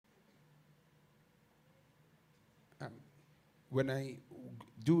When I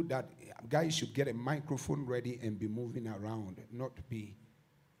do that, guys should get a microphone ready and be moving around, not be.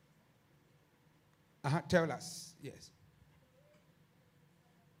 Tell us, yes.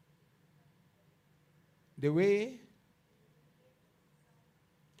 The way,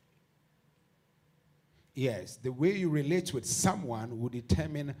 yes, the way you relate with someone will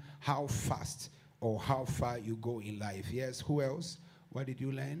determine how fast or how far you go in life. Yes, who else? What did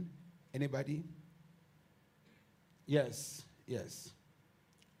you learn? Anybody? Yes, yes.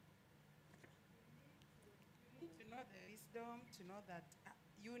 You need to know the wisdom to know that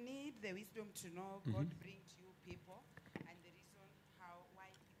you need the wisdom to know God brings you people and the reason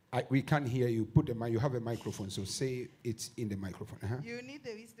why. We can't hear you. Put the mic. You have a microphone, so say it in the microphone. You need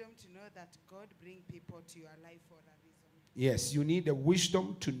the wisdom to know that God brings people to your life for a reason. Yes, you need the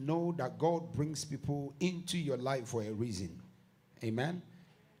wisdom to know that God brings people into your life for a reason. Amen.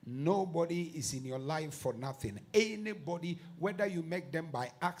 Nobody is in your life for nothing. Anybody, whether you make them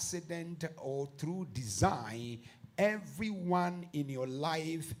by accident or through design, everyone in your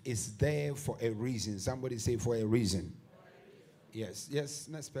life is there for a reason. Somebody say for a reason. Yes, yes,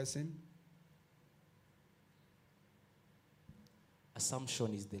 next person.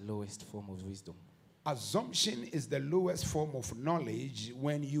 Assumption is the lowest form of wisdom. Assumption is the lowest form of knowledge.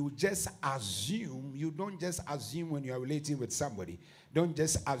 When you just assume, you don't just assume when you are relating with somebody. Don't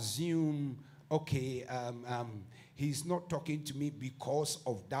just assume, okay, he's not talking to me because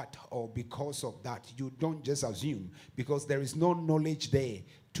of that or because of that. You don't just assume because there is no knowledge there.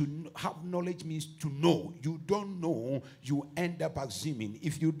 To have knowledge means to know. You don't know, you end up assuming.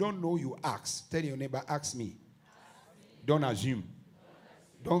 If you don't know, you ask. Tell your neighbor, ask me. Don't assume.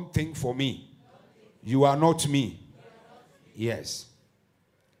 Don't think for me. You are not me. Yes.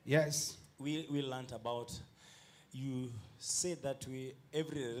 Yes. We learned about, you said that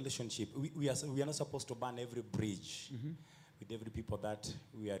every relationship, we are not supposed to burn every bridge with every people that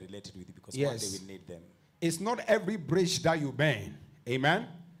we are related with because one day we need them. It's not every bridge that you burn. Amen.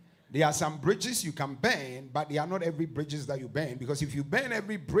 There are some bridges you can burn, but they are not every bridges that you burn, because if you burn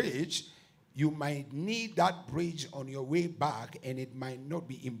every bridge, you might need that bridge on your way back, and it might not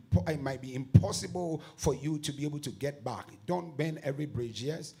be it might be impossible for you to be able to get back. Don't burn every bridge.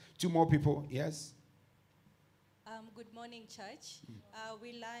 Yes. Two more people. Yes. Good morning, church.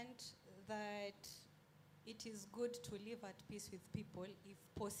 We learned that it is good to live at peace with people if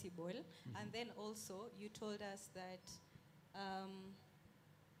possible, and then also you told us that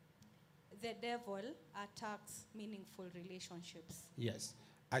the devil attacks meaningful relationships. Yes.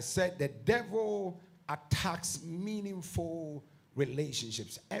 I said the devil attacks meaningful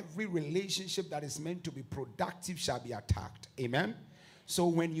relationships. Every relationship that is meant to be productive shall be attacked. Amen? So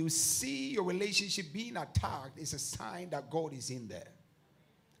when you see your relationship being attacked, it's a sign that God is in there.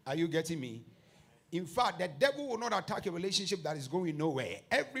 Are you getting me? In fact, the devil will not attack a relationship that is going nowhere.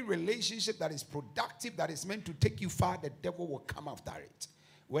 Every relationship that is productive, that is meant to take you far, the devil will come after it.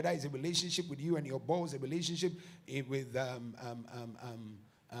 Whether it's a relationship with you and your boss, a relationship with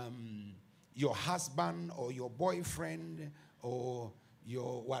your husband or your boyfriend or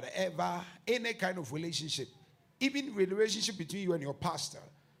your whatever, any kind of relationship, even with the relationship between you and your pastor,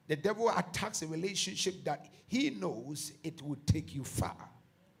 the devil attacks a relationship that he knows it will take you far.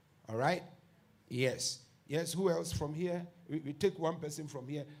 All right? Yes. Yes, who else from here? We take one person from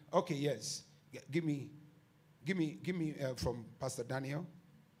here. Okay, yes. Give me from Pastor Daniel.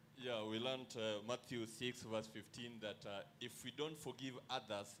 Yeah, we learned Matthew 6 verse 15 that if we don't forgive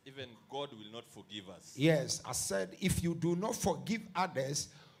others, even God will not forgive us. Yes, I said if you do not forgive others,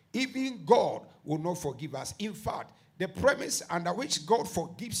 even God will not forgive us. In fact, the premise under which God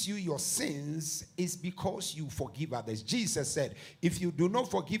forgives you your sins is because you forgive others. Jesus said, if you do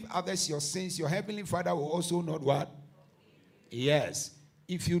not forgive others your sins, your heavenly Father will also not what? Yes.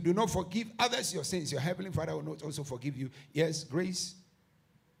 If you do not forgive others your sins, your heavenly Father will not also forgive you. Yes, Grace?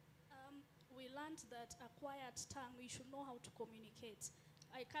 We learned that a quiet tongue, we should know how to communicate.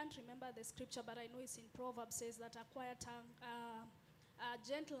 I can't remember the scripture, but I know it's in Proverbs, says that a quiet tongue, a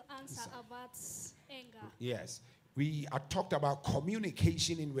gentle answer averts anger. Yes. We are talked about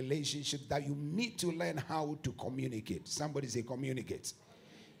communication in relationship, that you need to learn how to communicate. Somebody say communicate.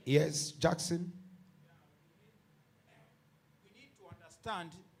 Yes, Jackson? We need to understand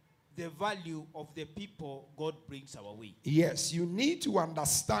the value of the people God brings our way. Yes, you need to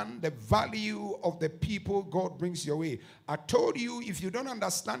understand the value of the people God brings your way. I told you, if you don't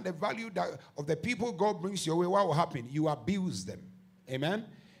understand the value of the people God brings your way, what will happen? You abuse them. Amen?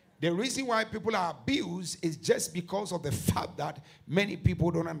 The reason why people are abused is just because of the fact that many people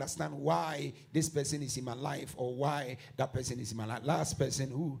don't understand why this person is in my life or why that person is in my life. Last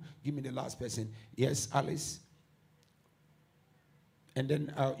person, who? Give me the last person. Yes, Alice? And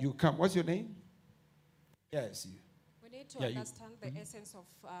then you come. What's your name? Yes. You. We need to Yeah, you- understand the essence of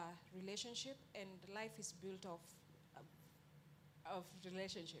relationship, and life is built of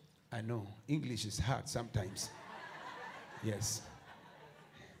relationship. I know. English is hard sometimes. Yes.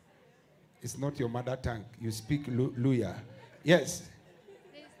 It's not your mother tongue. You speak Luya. Yes.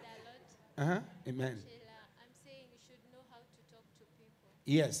 Praise the Lord. Amen. Sheila, I'm saying you should know how to talk to people.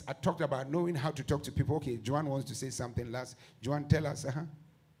 Yes, I talked about knowing how to talk to people. Okay, Joanne wants to say something last. Joanne, tell us.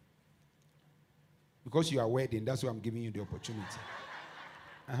 Because you are wedding, that's why I'm giving you the opportunity.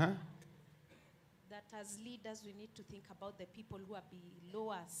 That as leaders, we need to think about the people who are below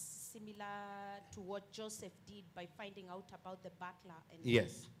us, similar to what Joseph did by finding out about the butler. And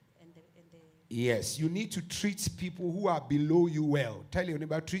Yes. And the Yes, you need to treat people who are below you well. Tell your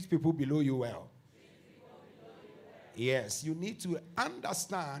neighbor, treat people below you well. Yes, you need to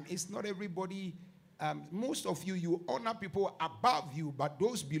understand it's not everybody. Most of you honor people above you, but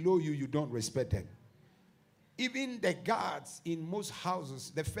those below you, you don't respect them. Even the guards in most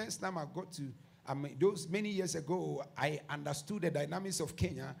houses, the first time I got to, those many years ago, I understood the dynamics of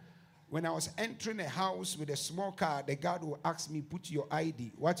Kenya. When I was entering a house with a small car, the guard will ask me, put your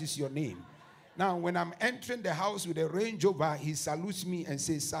ID. What is your name? Now, when I'm entering the house with a Range Rover, he salutes me and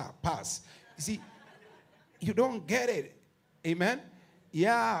says, sir, pass. You see, you don't get it. Amen?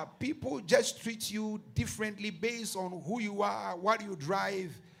 Yeah, people just treat you differently based on who you are, what you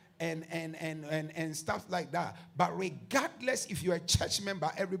drive, and stuff like that. But regardless, if you're a church member,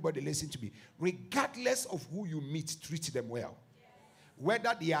 everybody listen to me. Regardless of who you meet, treat them well.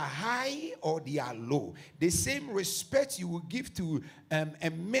 Whether they are high or they are low, the same respect you will give to a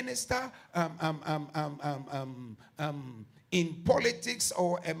minister in politics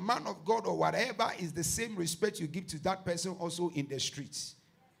or a man of God or whatever is the same respect you give to that person also in the streets.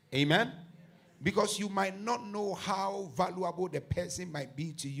 Amen? Because you might not know how valuable the person might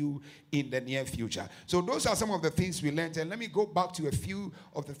be to you in the near future. So those are some of the things we learned. And let me go back to a few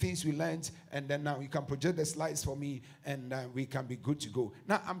of the things we learned. And then now you can project the slides for me and we can be good to go.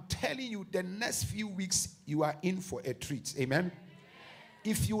 Now I'm telling you, the next few weeks you are in for a treat. Amen?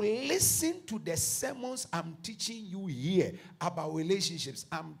 If you listen to the sermons I'm teaching you here about relationships,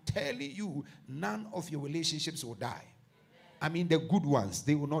 I'm telling you, none of your relationships will die. I mean the good ones,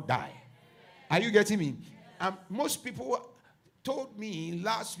 they will not die. Are you getting me? Most people told me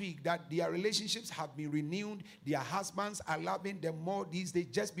last week that their relationships have been renewed. Their husbands are loving them more these days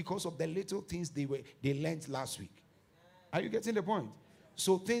just because of the little things they learned last week. Are you getting the point?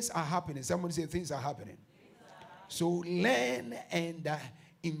 So things are happening. Somebody say things are happening. So learn and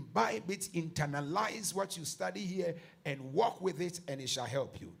imbibe it, internalize what you study here and walk with it and it shall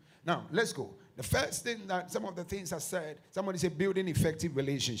help you. Now, let's go. The first thing that some of the things I said, somebody say building effective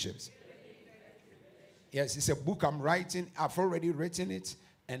relationships. Yes, it's a book I'm writing. I've already written it,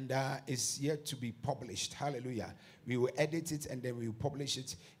 and it's yet to be published. Hallelujah. We will edit it, and then we will publish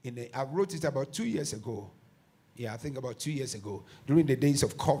it. I wrote it about 2 years ago. Yeah, I think about 2 years ago, during the days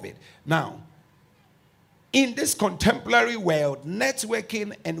of COVID. Now, in this contemporary world,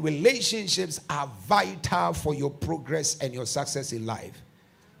 networking and relationships are vital for your progress and your success in life.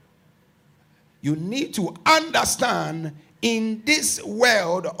 You need to understand in this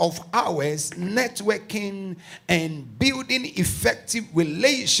world of ours, networking and building effective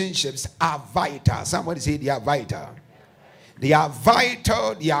relationships are vital. Somebody say they are vital. They are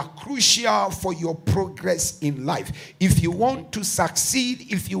vital, they are crucial for your progress in life. If you want to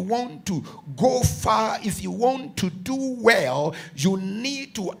succeed, if you want to go far, if you want to do well, you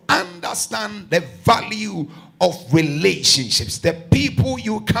need to understand the value of relationships. The people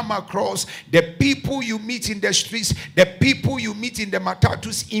you come across, the people you meet in the streets, the people you meet in the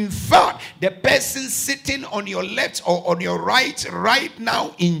matatus. In fact, the person sitting on your left or on your right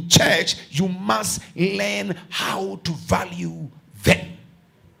now in church, you must learn how to value them.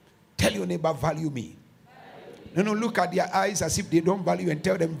 Tell your neighbor, value me. No, look at their eyes as if they don't value and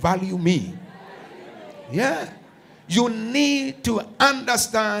tell them, value me. Yeah. You need to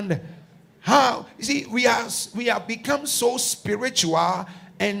understand how, you see, we have become so spiritual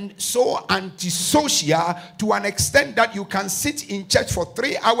and so antisocial to an extent that you can sit in church for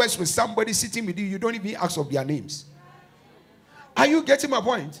 3 hours with somebody sitting with you. You don't even ask of their names. Are you getting my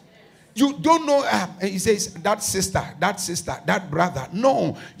point? You don't know, he says, that sister, that brother.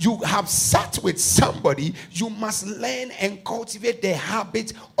 No, you have sat with somebody. You must learn and cultivate the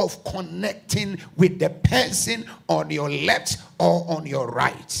habit of connecting with the person on your left or on your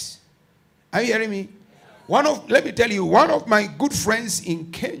right. Are you hearing me? Let me tell you, one of my good friends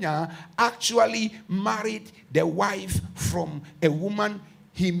in Kenya actually married the wife from a woman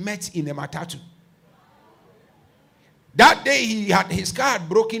he met in a matatu. That day his car had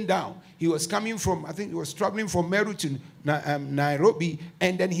broken down. He was coming from, I think he was traveling from Meru to Nairobi,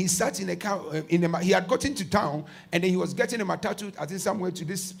 and then he sat in a car. He had gotten to town, and then he was getting a matatu, I think somewhere to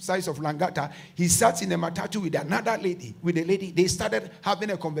this size of Langata. He sat in a matatu with another lady, with a lady. They started having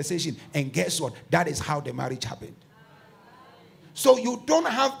a conversation, and guess what? That is how the marriage happened. So you don't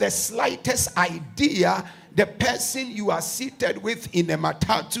have the slightest idea the person you are seated with in a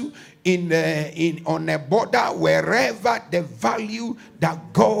matatu, on a border, wherever, the value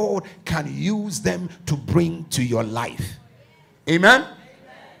that God can use them to bring to your life. Amen?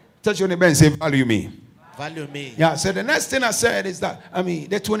 Touch your neighbor and say, value me. Value me. Yeah, so the next thing I said is that,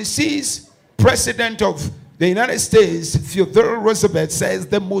 the 26th president of the United States, Theodore Roosevelt, says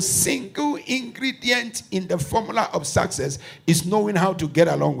the most single ingredient in the formula of success is knowing how to get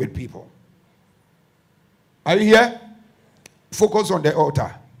along with people. Are you here? Focus on the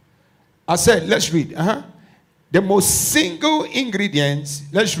altar. I said, let's read. The most single ingredient,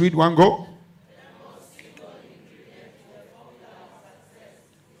 let's read one go. The most single ingredient in the formula of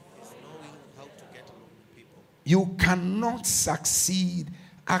success is knowing how to get along with people. You cannot succeed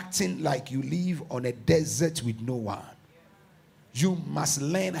acting like you live on a desert with no one. You must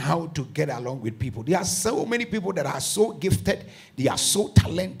learn how to get along with people. There are so many people that are so gifted, they are so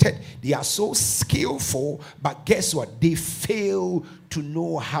talented, they are so skillful, but guess what? They fail to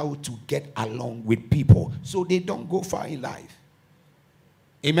know how to get along with people, so they don't go far in life.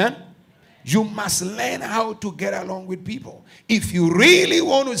 Amen? You must learn how to get along with people. If you really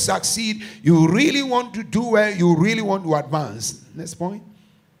want to succeed, you really want to do well, you really want to advance. Next point.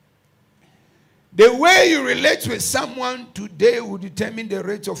 The way you relate with someone today will determine the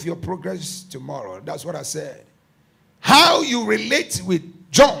rate of your progress tomorrow. That's what I said. How you relate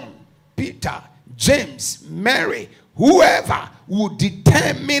with John, Peter, James, Mary, whoever will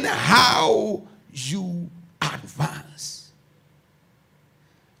determine how you advance.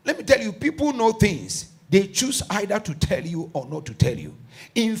 Let me tell you, people know things. They choose either to tell you or not to tell you.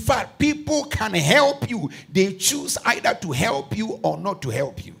 In fact, people can help you. They choose either to help you or not to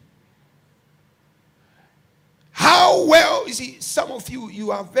help you. How well, you see, some of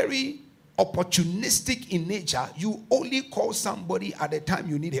you are very opportunistic in nature. You only call somebody at the time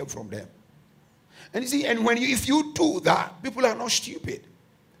you need help from them. And you see, and if you do that, people are not stupid.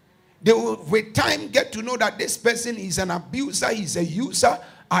 They will, with time, get to know that this person is an abuser, he's a user.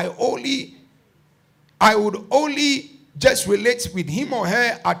 I would only just relate with him or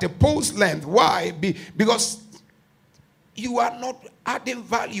her at a pulse length. Why? Because you are not adding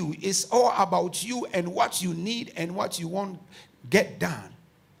value. It's all about you and what you need and what you want get done.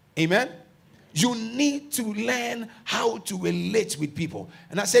 Amen? You need to learn how to relate with people.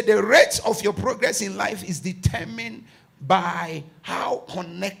 And I said the rate of your progress in life is determined by how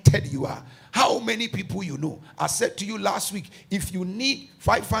connected you are. How many people you know. I said to you last week, if you need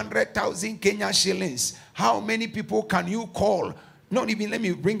 500,000 Kenya shillings, how many people can you call? Not even, let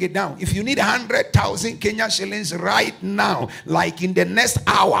me bring it down. If you need 100,000 Kenya shillings right now, like in the next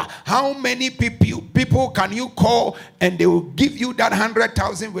hour, how many people can you call and they will give you that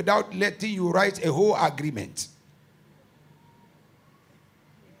 100,000 without letting you write a whole agreement?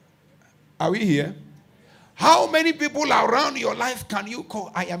 Are we here? How many people around your life can you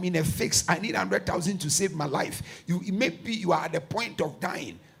call? I am in a fix. I need 100,000 to save my life. Maybe you are at the point of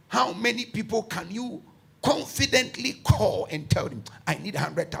dying. How many people can you confidently call and tell them, I need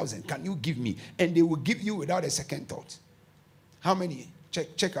 100,000, can you give me? And they will give you without a second thought. How many?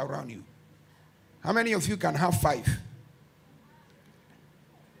 Check around you. How many of you can have 5?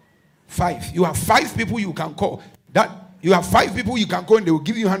 5. You have 5 people you can call. You have 5 people you can call and they will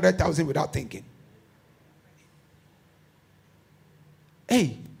give you 100,000 without thinking.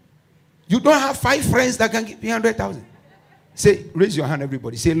 Hey, you don't have 5 friends that can give you 100,000. Say, raise your hand,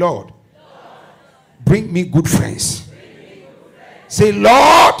 everybody. Say, Lord, bring me good friends. Say,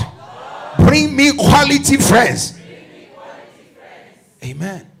 Lord, bring me quality friends.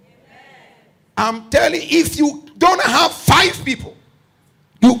 Amen. I'm telling you, if you don't have 5 people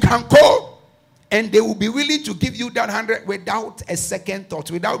you can call and they will be willing to give you that 100 without a second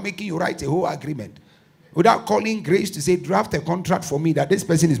thought, without making you write a whole agreement, without calling Grace to say, draft a contract for me that this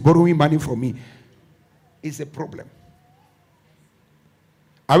person is borrowing money from me, it's a problem.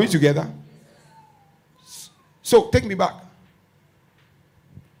 Are we together? So, take me back.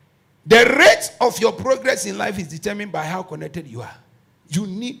 The rate of your progress in life is determined by how connected you are. You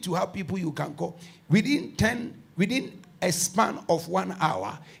need to have people you can call. Within a span of 1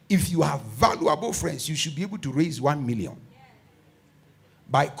 hour, if you have valuable friends, you should be able to raise 1 million.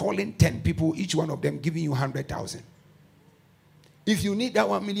 By calling 10 people, each one of them giving you 100,000. If you need that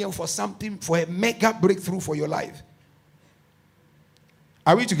 1 million for something, for a mega breakthrough for your life,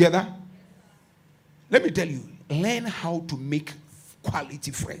 Are we together? Let me tell you, learn how to make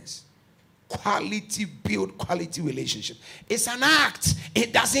quality friends. Quality build quality relationship. It's an act.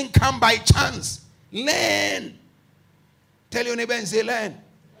 It doesn't come by chance. Learn. Tell your neighbor and say, learn.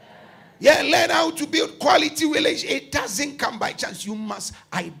 Yeah, learn how to build quality relationship. It doesn't come by chance. You must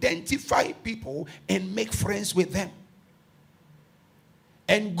identify people and make friends with them.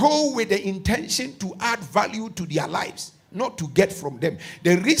 And go with the intention to add value to their lives, not to get from them.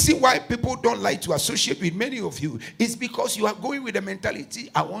 The reason why people don't like to associate with many of you is because you are going with the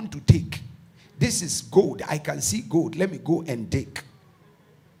mentality, I want to take. This is gold. I can see gold. Let me go and take.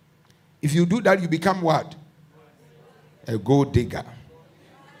 If you do that, you become what? A gold digger.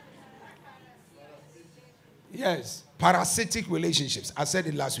 Yes. Parasitic relationships. I said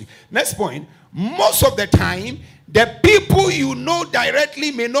it last week. Next point. Most of the time, the people you know directly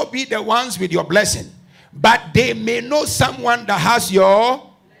may not be the ones with your blessing. But they may know someone that has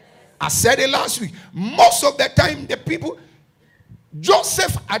your... I said it last week. Most of the time, the people...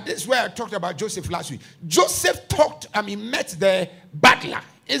 Joseph, this is where I talked about Joseph last week. Joseph met the butler,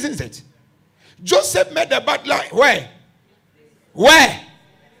 isn't it? Joseph met the butler where?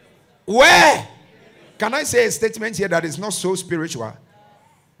 Where? Can I say a statement here that is not so spiritual?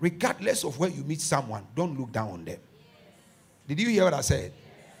 Regardless of where you meet someone, don't look down on them. Did you hear what I said?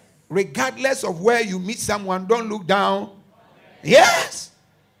 Regardless of where you meet someone, don't look down. Yes.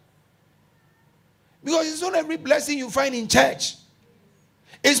 Because it's not every blessing you find in church.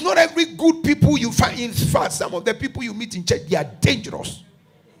 It's not every good people you find. In fact, some of the people you meet in church, they are dangerous.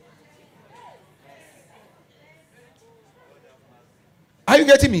 Are you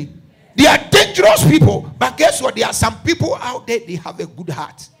getting me? They are dangerous people. But guess what? There are some people out there, they have a good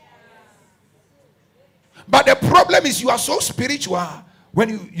heart. But the problem is you are so spiritual.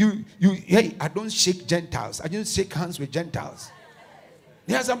 When hey, I don't shake Gentiles. I don't shake hands with Gentiles.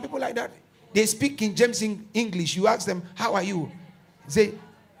 There are some people like that. They speak in James in English. You ask them, how are you? Say,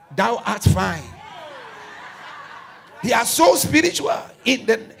 thou art fine. They are so spiritual.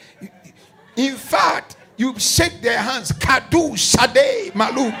 In fact, you shake their hands. Kadu, Shade,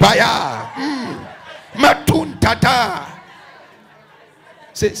 Malu, Baya, Matun, Tata.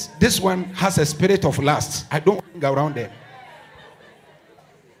 Says, this one has a spirit of lust. I don't hang around them.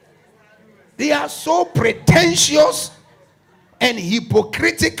 They are so pretentious and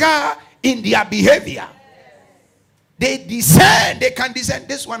hypocritical in their behavior. They discern. They can discern.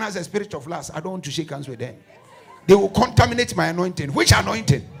 This one has a spirit of lust. I don't want to shake hands with them. They will contaminate my anointing. Which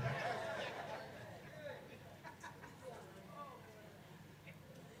anointing?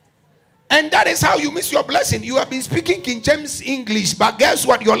 And that is how you miss your blessing. You have been speaking King James English, but guess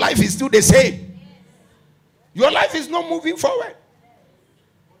what? Your life is still the same. Your life is not moving forward.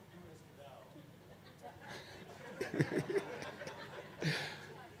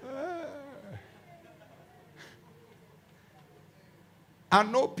 I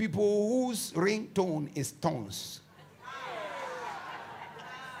know people whose ringtone is tongues.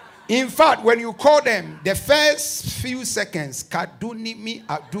 In fact, when you call them, the first few seconds, Kadunimi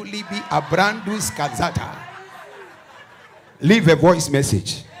Adulibi Abrandus Kazata. Leave a voice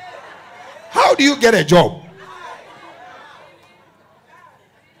message. How do you get a job?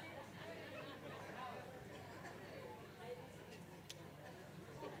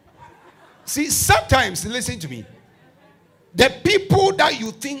 See, sometimes, listen to me. The people that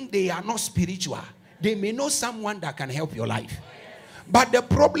you think they are not spiritual, they may know someone that can help your life. But the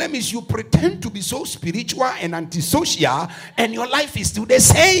problem is you pretend to be so spiritual and antisocial and your life is still the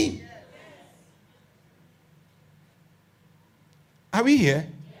same. Are we here?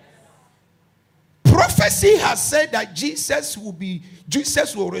 Prophecy has said that Jesus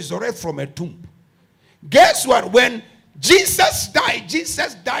will resurrect from a tomb. Guess what? When Jesus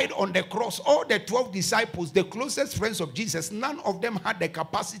died on the cross. All the 12 disciples, the closest friends of Jesus, none of them had the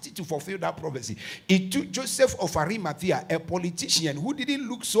capacity to fulfill that prophecy. It took Joseph of Arimathea, a politician who didn't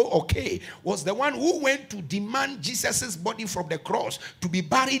look so okay, was the one who went to demand Jesus' body from the cross to be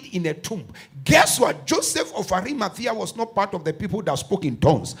buried in a tomb. Guess what? Joseph of Arimathea was not part of the people that spoke in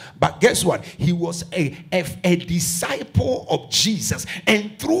tongues. But guess what? He was a disciple of Jesus.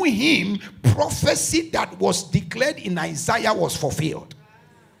 And through him, prophecy that was declared in Isaiah was fulfilled.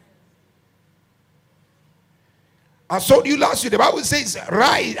 I told you last week, the Bible says,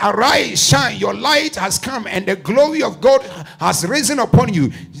 "Rise, arise, shine, your light has come, and the glory of God has risen upon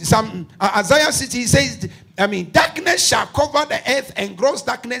you." Isaiah 60 says, darkness shall cover the earth and gross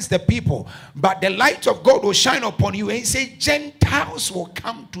darkness the people, but the light of God will shine upon you. And he said, Gentiles will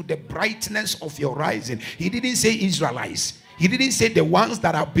come to the brightness of your rising. He didn't say Israelites. He didn't say the ones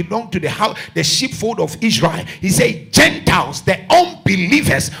that have belonged to the house, the sheepfold of Israel. He said Gentiles, the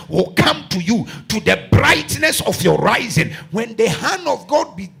unbelievers, will come to you, to the brightness of your rising. When the hand of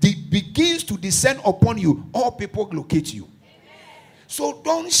God begins to descend upon you, all people locate you. So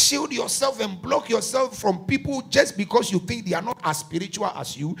don't shield yourself and block yourself from people just because you think they are not as spiritual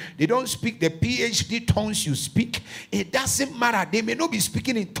as you. They don't speak the PhD tongues you speak. It doesn't matter. They may not be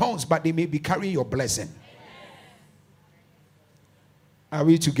speaking in tongues, but they may be carrying your blessing. Are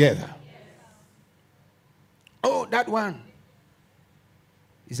we together? Oh, that one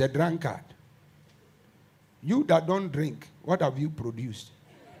is a drunkard. You that don't drink, what have you produced?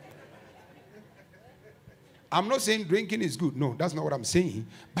 I'm not saying drinking is good. No, that's not what I'm saying.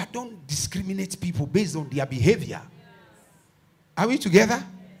 But don't discriminate people based on their behavior. Are we together?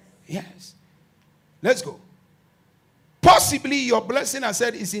 Yes. Let's go. Possibly your blessing, I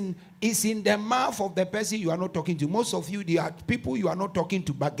said, is in the mouth of the person you are not talking to. Most of you, they are people you are not talking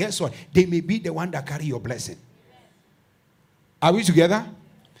to. But guess what? They may be the one that carry your blessing. Are we together?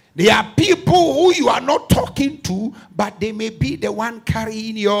 There are people who you are not talking to, but they may be the one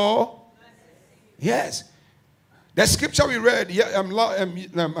carrying your... Yes. The scripture we read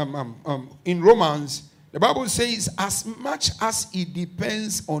in Romans, the Bible says, as much as it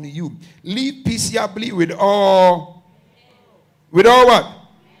depends on you, live peaceably with all what?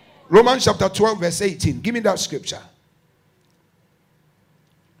 Romans chapter 12 verse 18. Give me that scripture.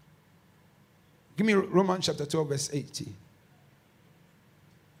 Give me Romans chapter 12 verse 18.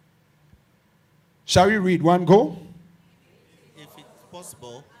 Shall we read one go? If it's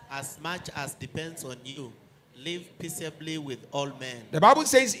possible, as much as depends on you, live peaceably with all men. The Bible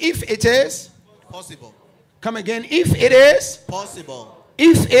says, if it is possible. Come again. If it is possible.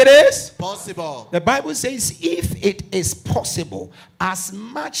 If it is possible. The Bible says, if it is possible, as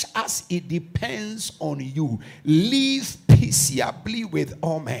much as it depends on you, live peaceably with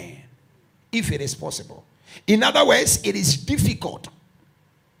all men. If it is possible. In other words, it is difficult.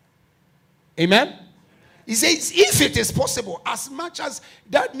 Amen. He says, if it is possible, as much as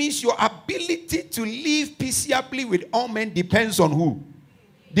that means your ability to live peaceably with all men depends on who?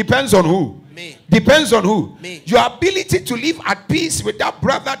 Depends on who? Me. Depends on who? Me. Your ability to live at peace with that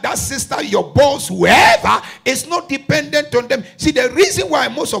brother, that sister, your boss, whoever, is not dependent on them. See, the reason why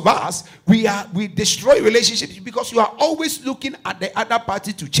most of us, we destroy relationships because you are always looking at the other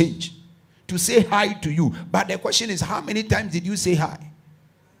party to change, to say hi to you. But the question is, how many times did you say hi?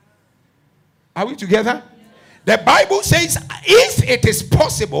 Are we together? The Bible says, if it is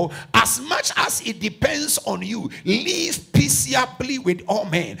possible, as much as it depends on you, live peaceably with all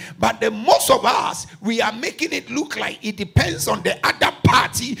men. But the most of us, we are making it look like it depends on the other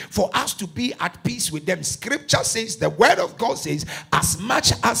party for us to be at peace with them. Scripture says, the word of God says, as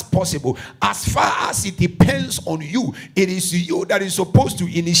much as possible, as far as it depends on you, it is you that is supposed to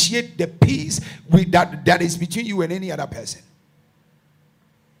initiate the peace with that is between you and any other person.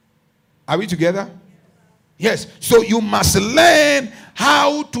 Are we together? Yes. So you must learn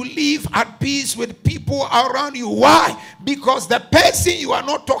how to live at peace with people around you. Why? Because the person you are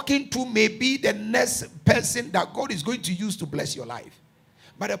not talking to may be the next person that God is going to use to bless your life.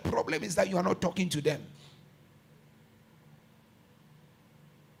 But the problem is that you are not talking to them.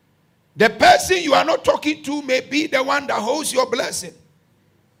 The person you are not talking to may be the one that holds your blessing.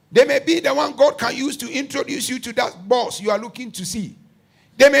 They may be the one God can use to introduce you to that boss you are looking to see.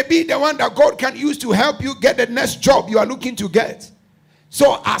 They may be the one that God can use to help you get the next job you are looking to get.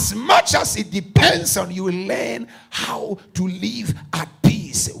 So as much as it depends on you, learn how to live at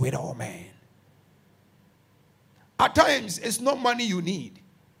peace with all men. At times, it's not money you need.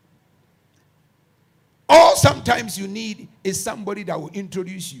 All sometimes you need is somebody that will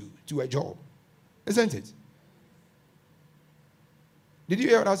introduce you to a job. Isn't it? Did you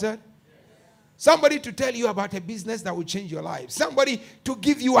hear what I said? Somebody to tell you about a business that will change your life. Somebody to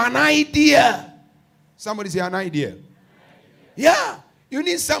give you an idea. Somebody say an idea. Yeah. You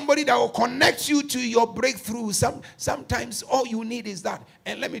need somebody that will connect you to your breakthrough. Sometimes all you need is that.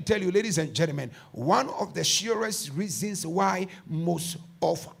 And let me tell you, ladies and gentlemen, one of the surest reasons why most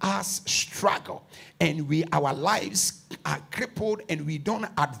of us struggle and our lives are crippled and we don't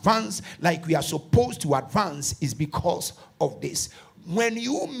advance like we are supposed to advance is because of this. When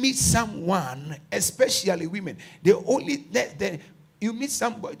you meet someone, especially women, you met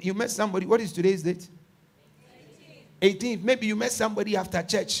somebody, what is today's date? 18th. Maybe you met somebody after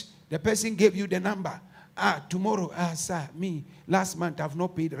church. The person gave you the number. Tomorrow, sir, last month I've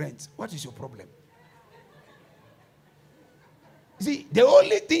not paid rent. What is your problem? See, the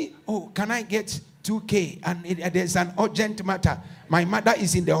only thing, can I get 2K? And there's an urgent matter. My mother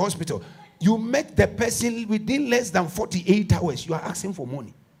is in the hospital. You make the person within less than 48 hours, you are asking for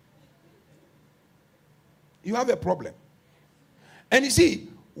money. You have a problem. And you see,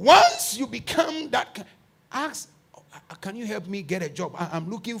 once you become that, ask, can you help me get a job? I'm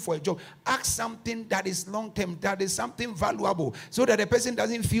looking for a job. Ask something that is long term, that is something valuable, so that the person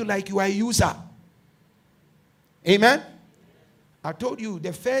doesn't feel like you are a user. Amen? I told you,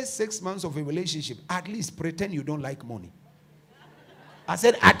 the first 6 months of a relationship, at least pretend you don't like money. I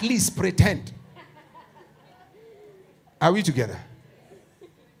said, at least pretend. Are we together?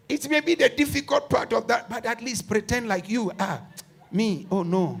 It may be the difficult part of that, but at least pretend like you are. Me, oh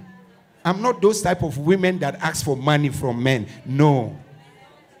no. I'm not those type of women that ask for money from men. No.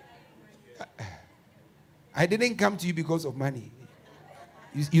 I didn't come to you because of money.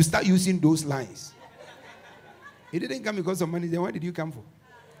 You start using those lines. You didn't come because of money. Then why did you come for?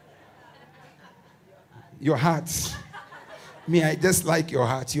 Your heart. Me, I just like your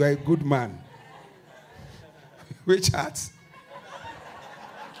heart. You are a good man. Which heart?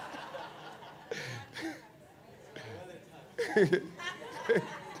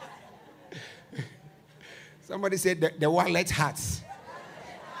 Somebody said the wallet hearts.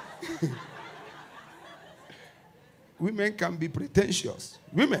 Women can be pretentious.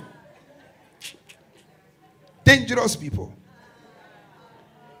 Women. Dangerous people.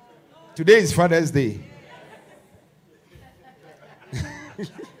 Today is Father's Day.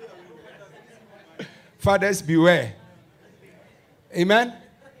 Fathers, beware. Amen?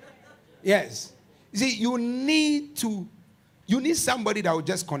 Yes. You see, you need somebody that will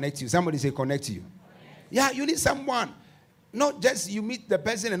just connect you. Somebody say connect you. Yeah, you need someone. Not just you meet the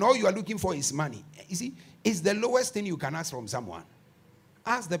person and all you are looking for is money. You see, it's the lowest thing you can ask from someone.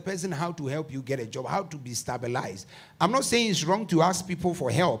 Ask the person how to help you get a job, how to be stabilized. I'm not saying it's wrong to ask people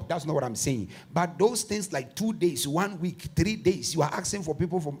for help. That's not what I'm saying. But those things like 2 days, 1 week, 3 days, you are asking for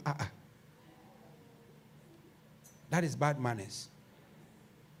people from... That is bad manners.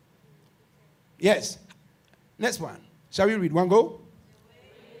 Yes. Next one. Shall we read one go?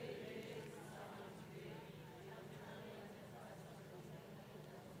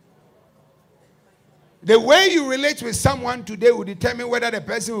 The way you relate with someone today will determine whether the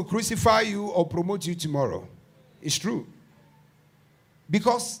person will crucify you or promote you tomorrow. It's true.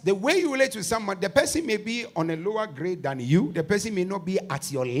 Because the way you relate with someone, the person may be on a lower grade than you. The person may not be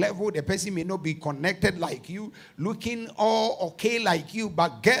at your level. The person may not be connected like you, looking all okay like you.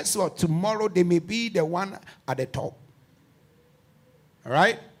 But guess what? Tomorrow they may be the one at the top. All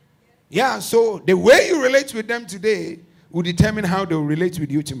right? Yeah, so the way you relate with them today will determine how they will relate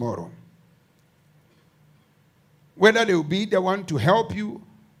with you tomorrow. Whether they will be the one to help you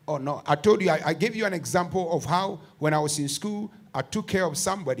or not. I told you, I gave you an example of how when I was in school, I took care of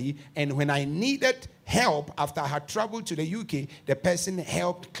somebody, and when I needed help after I had traveled to the UK, the person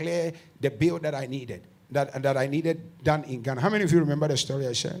helped clear the bill that I needed, that I needed done in Ghana. How many of you remember the story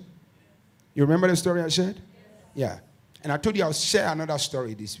I shared? You remember the story I shared? Yeah. And I told you I'll share another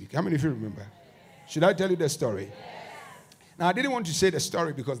story this week. How many of you remember? Should I tell you the story? Now, I didn't want to say the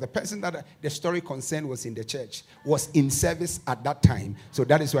story because the person that the story concerned was in the church, was in service at that time. So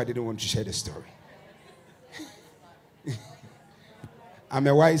that is why I didn't want to share the story. I'm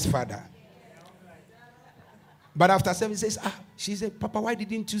a wise father. But after service, she said, Papa, why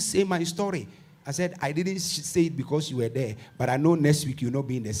didn't you say my story? I said, I didn't say it because you were there, but I know next week you'll not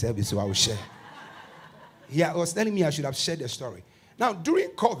be in the service, so I will share. Yeah, I was telling me I should have shared the story. Now, during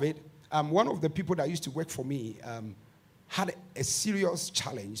COVID, one of the people that used to work for me had a serious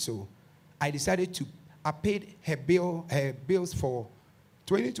challenge, so I decided I paid her bills for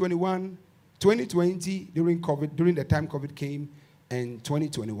 2021, 2020 during COVID, during the time COVID came, and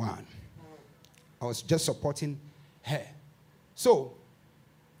 2021. I was just supporting her. So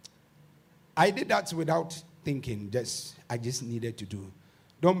I did that without thinking. I just needed to do.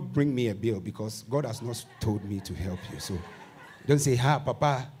 Don't bring me a bill because God has not told me to help you. So don't say,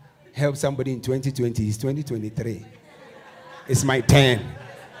 Papa, help somebody in 2020. It's 2023. It's my turn.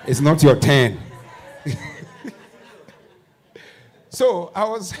 It's not your turn. So I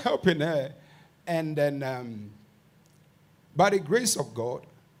was helping her, and then by the grace of God,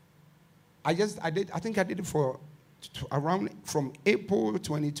 I think I did it for around from April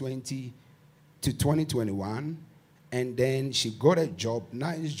 2020 to 2021, and then she got a job,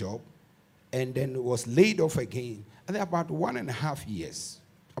 nice job, and then was laid off again. And then about 1.5 years,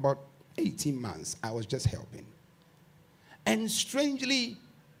 about 18 months, I was just helping. And strangely,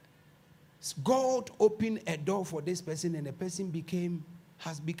 God opened a door for this person, and the person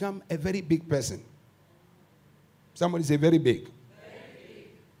has become a very big person. Somebody say very big. Very big.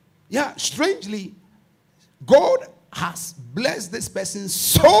 Yeah, strangely, God has blessed this person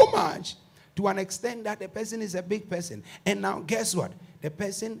so much to an extent that the person is a big person. And now, guess what? The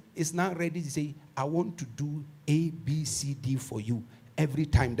person is now ready to say, I want to do A, B, C, D for you. Every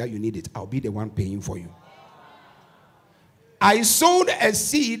time that you need it, I'll be the one paying for you. I sowed a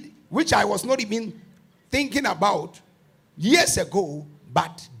seed which I was not even thinking about years ago,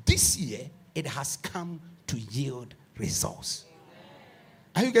 but this year it has come to yield results.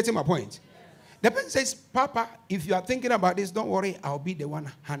 Are you getting my point? The person says, Papa, if you are thinking about this, don't worry, I'll be the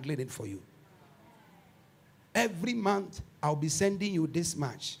one handling it for you. Every month, I'll be sending you this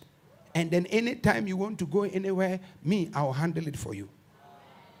much. And then anytime you want to go anywhere, I'll handle it for you.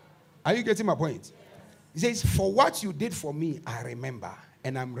 Are you getting my point? He says, for what you did for me, I remember,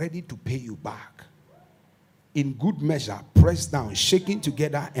 and I'm ready to pay you back. In good measure, pressed down, shaking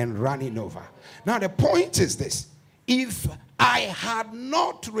together, and running over. Now, the point is this. If I had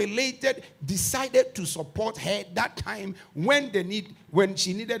not decided to support her that time when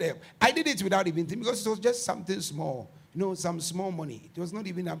she needed help, I did it without even thinking, because it was just something small, some small money. It was not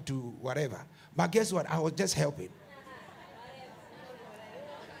even up to whatever. But guess what? I was just helping.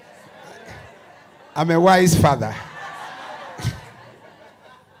 I'm a wise father.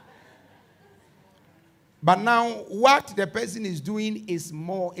 But now, what the person is doing is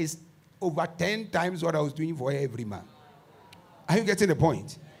over 10 times what I was doing for her every month. Are you getting the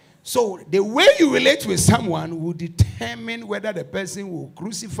point? So, the way you relate with someone will determine whether the person will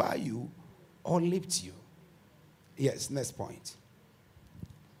crucify you or lift you. Yes, next point.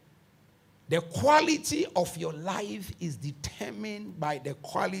 The quality of your life is determined by the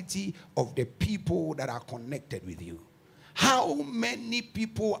quality of the people that are connected with you. How many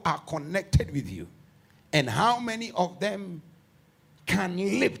people are connected with you? And how many of them can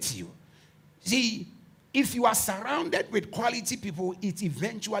lift you? See, if you are surrounded with quality people, it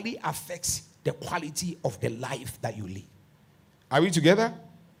eventually affects the quality of the life that you live. Are we together?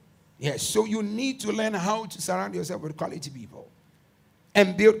 Yes. So you need to learn how to surround yourself with quality people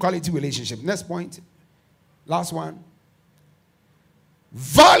and build quality relationships. Next point. Last one.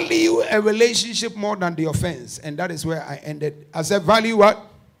 Value a relationship more than the offense. And that is where I ended. I said, value what?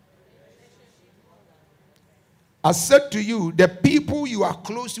 I said to you, the people you are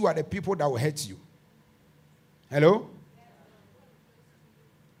close to are the people that will hurt you. Hello?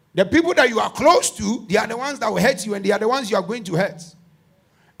 The people that you are close to, they are the ones that will hurt you, and they are the ones you are going to hurt.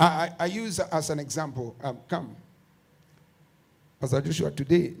 I use as an example. Come. Pastor Joshua,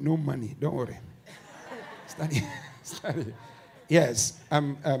 today, no money. Don't worry. Study. Yes.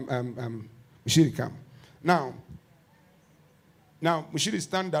 Mushiri, come. Now, Mushiri,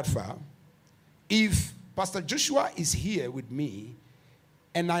 stand that far. If Pastor Joshua is here with me,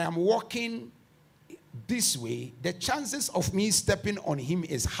 and I am walking this way, the chances of me stepping on him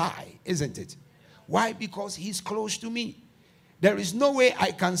is high, isn't it? Why? Because he's close to me. There is no way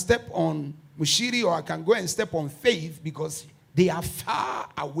I can step on Mushiri or I can go and step on Faith because they are far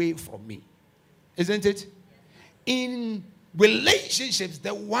away from me. Isn't it? In relationships,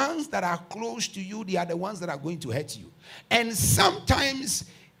 the ones that are close to you, they are the ones that are going to hurt you. And sometimes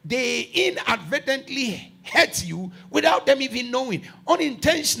they inadvertently hurt you without them even knowing.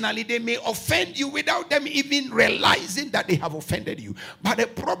 Unintentionally, they may offend you without them even realizing that they have offended you. But the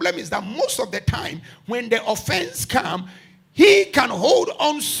problem is that most of the time, when the offense comes, he can hold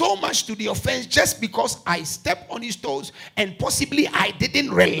on so much to the offense just because I stepped on his toes and possibly I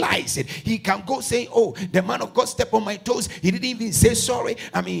didn't realize it. He can go saying, oh, the man of God stepped on my toes. He didn't even say sorry.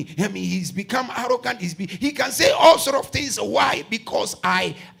 I mean, he's become arrogant. He can say all sort of things. Why? Because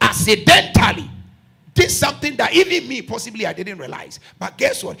I accidentally did something that even me, possibly I didn't realize. But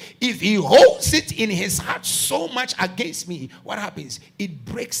guess what? If he holds it in his heart so much against me, what happens? It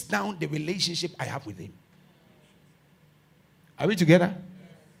breaks down the relationship I have with him. Are we together?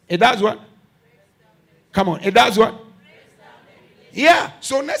 It does what? Come on. It does what? Yeah.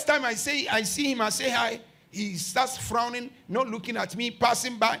 So next time I see him, I say hi. He starts frowning, not looking at me,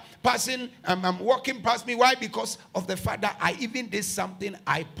 I'm walking past me. Why? Because of the fact that I even did something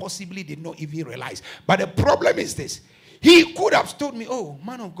I possibly did not even realize. But the problem is this. He could have told me, oh,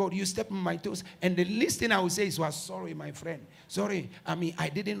 man of God, you stepped on my toes. And the least thing I would say is, well, sorry, my friend. Sorry. I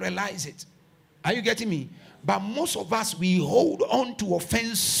didn't realize it. Are you getting me? But most of us, we hold on to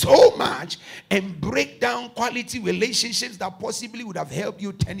offense so much and break down quality relationships that possibly would have helped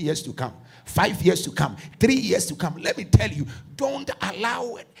you 10 years to come, 5 years to come, 3 years to come. Let me tell you, don't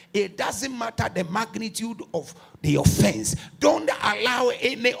allow it. It doesn't matter the magnitude of the offense. Don't allow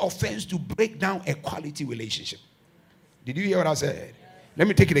any offense to break down a quality relationship. Did you hear what I said? Let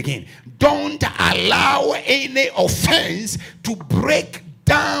me take it again. Don't allow any offense to break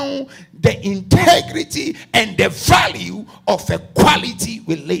down the integrity and the value of a quality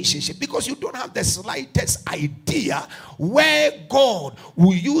relationship, because you don't have the slightest idea where God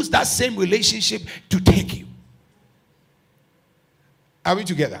will use that same relationship to take you. Are we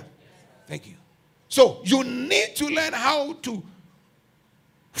together? Thank you. So you need to learn how to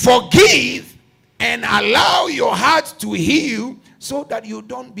forgive and allow your heart to heal so that you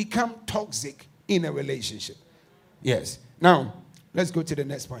don't become toxic in a relationship. Yes. Now, let's go to the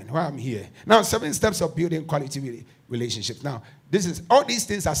next point. Why I'm here. Now, 7 steps of building quality relationships. Now, this is all these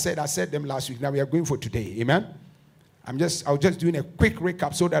things I said them last week. Now we are going for today. Amen. I was just doing a quick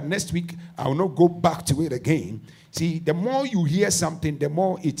recap so that next week I will not go back to it again. See, the more you hear something, the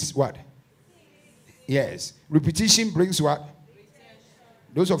more it's what? Yes. Repetition brings what?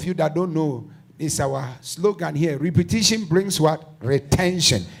 Those of you that don't know, it's our slogan here. Repetition brings what?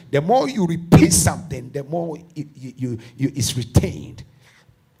 Retention. The more you repeat something, the more it's retained.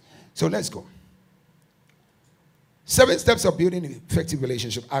 So let's go. 7 steps of building an effective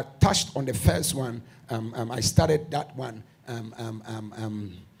relationship. I touched on the first one. I started that one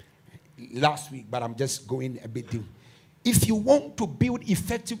last week, but I'm just going a bit deep. If you want to build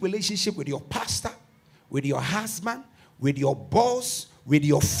effective relationship with your pastor, with your husband, with your boss, with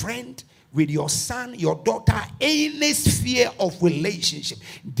your friend, with your son, your daughter, any sphere of relationship,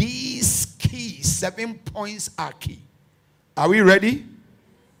 these key 7 points are key. Are we ready?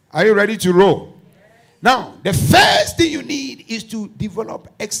 Are you ready to roll? Now, the first thing you need is to develop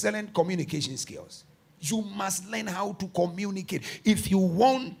excellent communication skills. You must learn how to communicate if you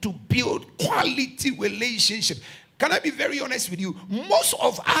want to build quality relationship. Can I be very honest with you? Most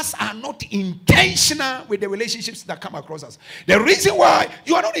of us are not intentional with the relationships that come across us. The reason why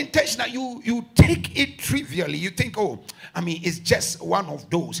you are not intentional, you take it trivially. You think, oh, it's just one of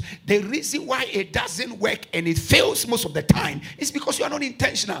those. The reason why it doesn't work and it fails most of the time is because you are not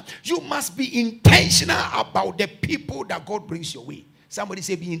intentional. You must be intentional about the people that God brings your way. Somebody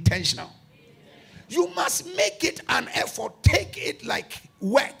say, be intentional. You must make it an effort. Take it like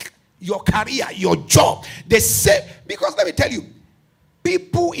work. Your career, your job. They say, because let me tell you,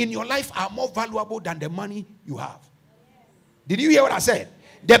 people in your life are more valuable than the money you have. Did you hear what I said?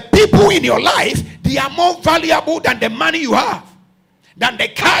 The people in your life, they are more valuable than the money you have, than the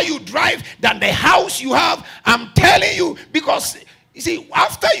car you drive, than the house you have. I'm telling you, because you see,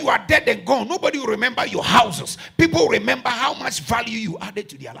 after you are dead and gone, nobody will remember your houses. People remember how much value you added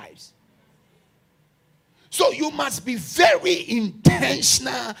to their lives. So you must be very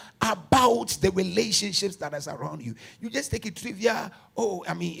intentional about the relationships that is around you. You just take it trivial. Oh,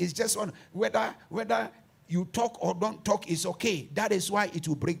 it's just one. Whether you talk or don't talk is okay. That is why it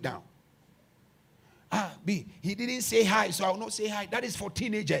will break down. B, he didn't say hi, so I will not say hi. That is for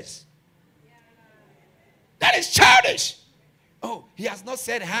teenagers. That is childish. Oh, he has not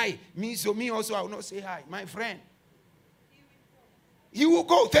said hi. Me also I will not say hi. My friend. He will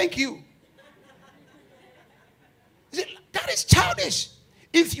go. Thank you. That is childish.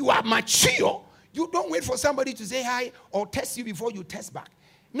 If you are mature, you don't wait for somebody to say hi or test you before you test back.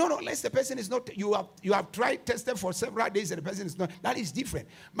 No, unless the person is not, you have tried tested for several days and the person is not, that is different.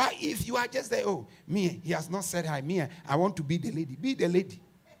 But if you are just there, oh, me, he has not said hi, me, I want to be the lady. Be the lady.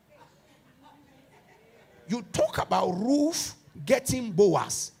 You talk about Ruth getting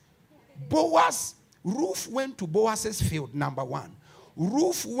Boaz. Ruth went to Boaz's field, number 1.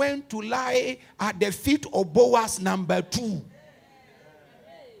 Ruth went to lie at the feet of Boaz, number 2.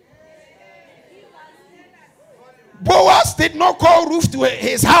 Boaz did not call Ruth to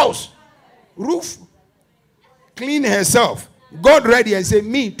his house. Ruth cleaned herself, got ready and said,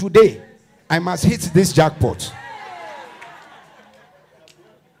 me, today, I must hit this jackpot.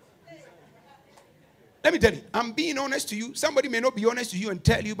 Let me tell you, I'm being honest to you. Somebody may not be honest to you and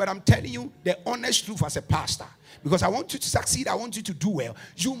tell you, but I'm telling you the honest truth as a pastor. Because I want you to succeed. I want you to do well.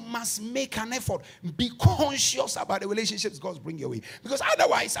 You must make an effort. Be conscious about the relationships God brings your way. Because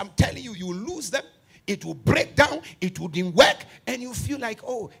otherwise, I'm telling you, you will lose them. It will break down. It wouldn't work. And you feel like,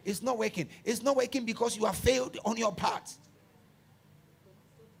 oh, it's not working. It's not working because you have failed on your part.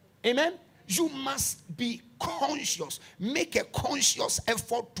 Amen? You must be conscious. Make a conscious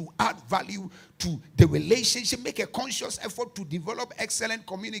effort to add value to the relationship. Make a conscious effort to develop excellent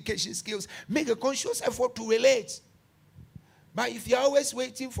communication skills. Make a conscious effort to relate. But if you're always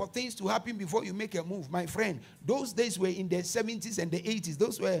waiting for things to happen before you make a move, my friend, those days were in the 70s and the 80s.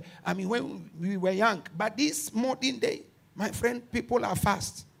 Those were, when we were young. But this modern day, my friend, people are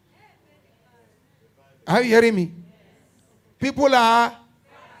fast. Are you hearing me? People are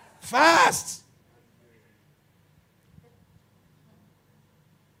fast.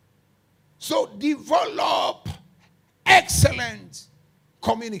 So develop excellent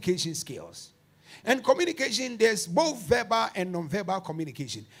communication skills. And communication, there's both verbal and non-verbal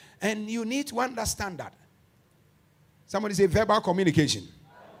communication. And you need to understand that. Somebody say verbal communication.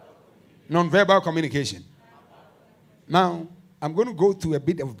 Non-verbal communication. Now, I'm going to go through a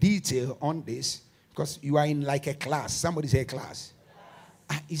bit of detail on this because you are in like a class. Somebody say class.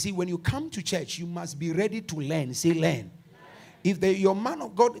 You see, when you come to church, you must be ready to learn. Say learn. If your man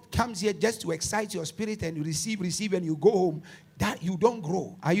of God comes here just to excite your spirit and you receive, and you go home, that you don't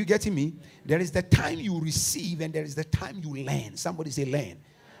grow. Are you getting me? There is the time you receive and there is the time you learn. Somebody say learn.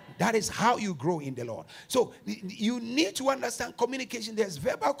 That is how you grow in the Lord. So you need to understand communication. There's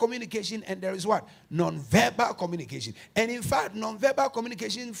verbal communication and there is what? Non-verbal communication. And in fact, non-verbal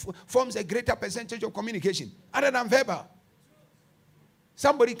communication forms a greater percentage of communication other than verbal.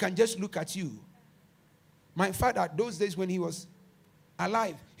 Somebody can just look at you. My father, those days when he was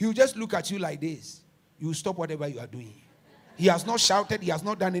alive, he would just look at you like this. You stop whatever you are doing. He has not shouted. He has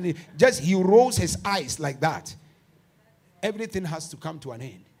not done anything. Just he rolls his eyes like that. Everything has to come to an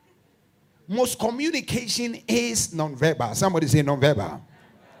end. Most communication is non-verbal. Somebody say non-verbal.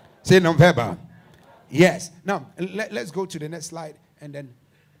 Say non-verbal. Yes. Now, let's go to the next slide. And then.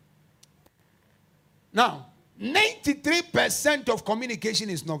 Now, 93% of communication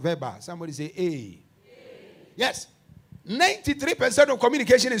is non-verbal. Somebody say A. Yes. 93% of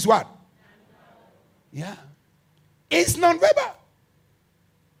communication is what? Yeah. It's non-verbal.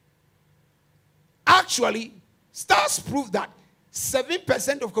 Actually, stats prove that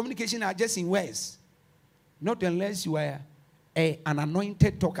 7% of communication are just in words. Not unless you are an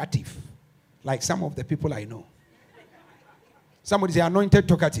anointed talkative, like some of the people I know. Somebody say anointed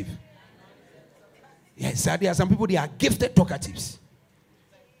talkative. Yes, there are some people, they are gifted talkatives.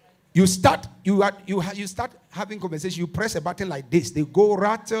 You start having conversation, you press a button like this, they go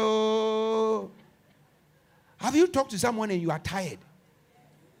rattle. Have you talked to someone and you are tired?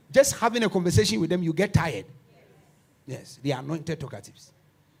 Just having a conversation with them, you get tired. Yes, they are anointed talkatives.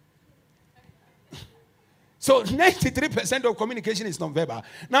 So 93% of communication is non-verbal.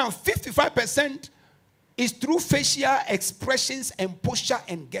 Now 55% is through facial expressions and posture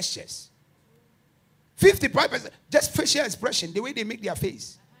and gestures. 55%, just facial expression, the way they make their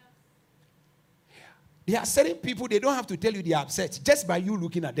face. There are certain people, they don't have to tell you they are upset. Just by you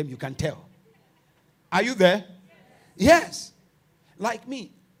looking at them, you can tell. Are you there? Yes. Like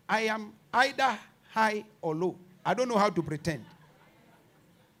me, I am either high or low. I don't know how to pretend.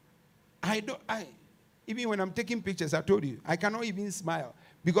 Even when I'm taking pictures, I told you, I cannot even smile.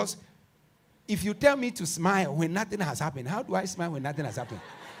 Because if you tell me to smile when nothing has happened, how do I smile when nothing has happened?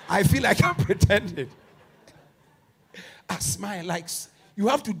 I feel like I'm pretending. I smile like you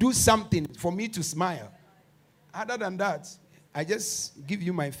have to do something for me to smile. Other than that, I just give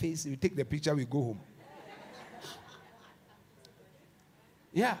you my face, you take the picture, we go home.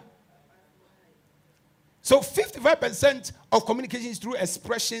 Yeah. So 55% of communication is through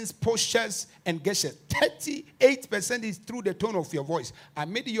expressions, postures, and gestures. 38% is through the tone of your voice. I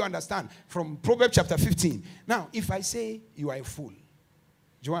made you understand from Proverbs chapter 15. Now, if I say you are a fool,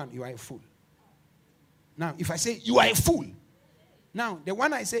 Joanne, you are a fool. Now, if I say you are a fool, now the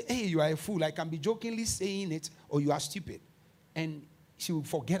one I say, hey, you are a fool, I can be jokingly saying it, or you are stupid, and she will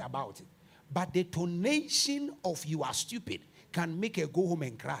forget about it. But the tonation of you are stupid can make her go home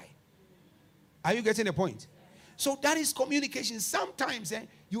and cry. Are you getting the point? So that is communication. Sometimes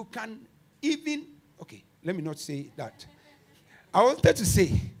you can even, okay, let me not say that. I wanted to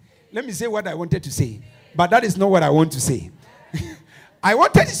say, let me say what I wanted to say, but that is not what I want to say. I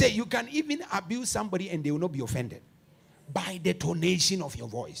wanted to say you can even abuse somebody and they will not be offended by the tonation of your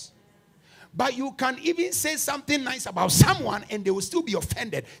voice. But you can even say something nice about someone and they will still be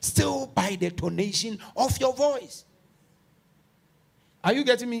offended, still by the tonation of your voice. Are you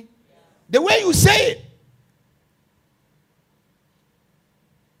getting me? The way you say it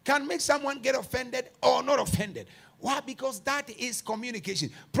can make someone get offended or not offended. Why? Because that is communication.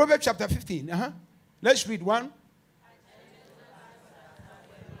 Proverbs chapter 15. Let's read one.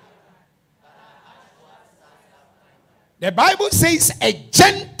 The Bible says a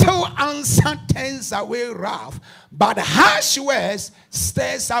gentle answer turns away wrath, but harsh words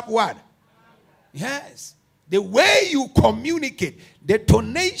stirs up what? Yes. The way you communicate, the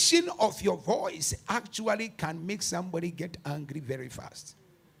tonation of your voice actually can make somebody get angry very fast.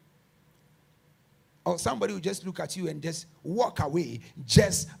 Or somebody will just look at you and just walk away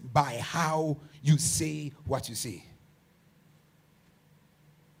just by how you say what you say.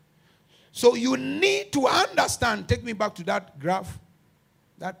 So you need to understand. Take me back to that graph,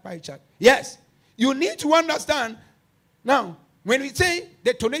 that pie chart. Yes, you need to understand. Now, when we say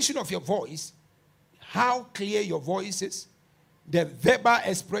the tonation of your voice, how clear your voice is, the verbal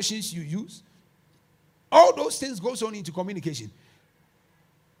expressions you use. All those things goes on into communication.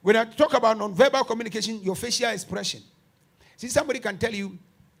 When I talk about non-verbal communication, your facial expression. See, somebody can tell you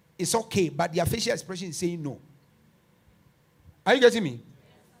it's okay, but their facial expression is saying no. Are you getting me?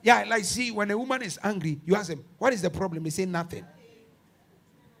 Yeah, like see, when a woman is angry, you ask them, what is the problem? They say nothing.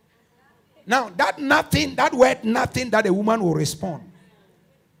 Now, that nothing, that word nothing that a woman will respond.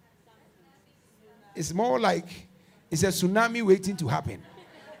 It's more like it's a tsunami waiting to happen.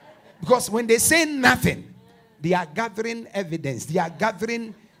 Because when they say nothing, they are gathering evidence. They are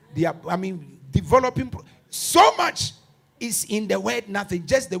gathering, developing. So much is in the word nothing,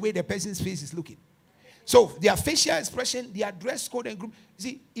 just the way the person's face is looking. So their facial expression, their dress code and group.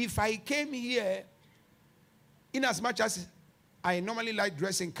 See, if I came here, in as much as I normally like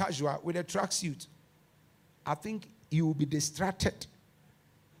dressing casual with a tracksuit, I think you will be distracted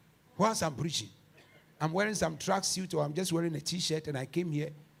whilst I'm preaching. I'm wearing some tracksuit or I'm just wearing a t-shirt and I came here.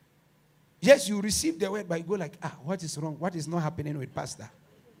 Yes, you receive the word, but you go like, what is wrong? What is not happening with pastor?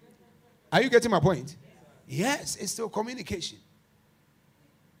 Are you getting my point? Yes, it's still communication.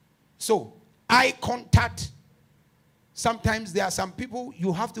 So, eye contact. Sometimes there are some people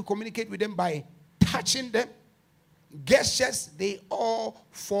you have to communicate with them by touching them. Gestures, they all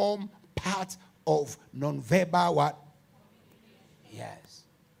form part of non-verbal what? Yes.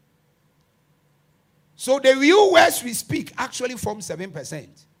 So the real words we speak actually form 7%.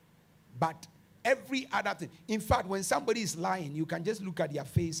 But every other thing. In fact, when somebody is lying, you can just look at their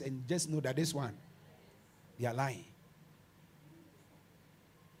face and just know that this one, they are lying.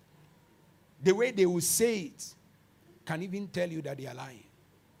 The way they will say it can even tell you that they are lying.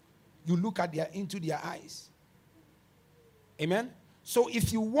 You look at into their eyes. Amen? So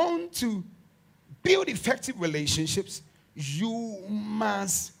if you want to build effective relationships, you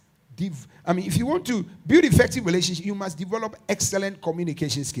must if you want to build effective relationships, you must develop excellent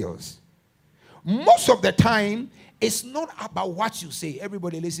communication skills. Most of the time, it's not about what you say.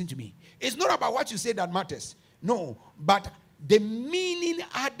 Everybody listen to me. It's not about what you say that matters. No, but the meaning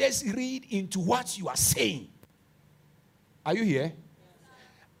others read into what you are saying. Are you here?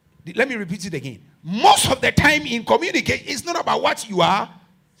 Let me repeat it again. Most of the time in communication, it's not about what you are,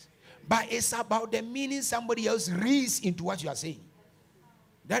 but it's about the meaning somebody else reads into what you are saying.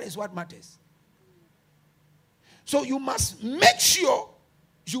 That is what matters. So you must make sure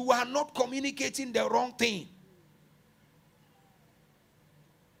you are not communicating the wrong thing.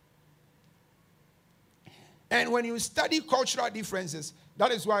 And when you study cultural differences,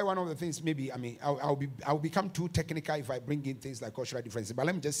 that is why one of the things maybe, I'll become too technical if I bring in things like cultural differences, but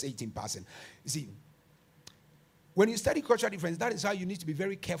let me just say it in passing. You see, when you study cultural difference, that is how you need to be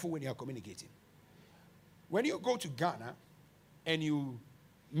very careful when you are communicating. When you go to Ghana and you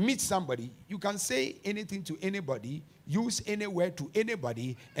meet somebody, you can say anything to anybody, use any word to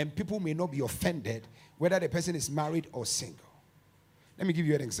anybody, and people may not be offended whether the person is married or single. Let me give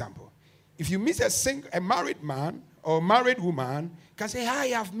you an example. If you meet a married man or married woman, you can say,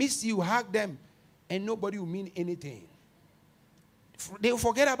 hi, I've missed you, hug them, and nobody will mean anything. They'll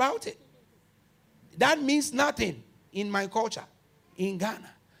forget about it. That means nothing in my culture, in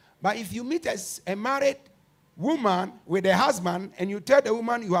Ghana. But if you meet a married woman with a husband and you tell the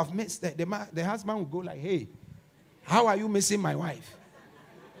woman you have missed, the husband will go like, hey, how are you missing my wife?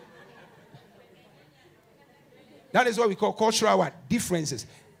 That is what we call cultural differences.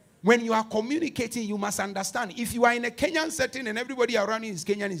 When you are communicating, you must understand. If you are in a Kenyan setting and everybody around you is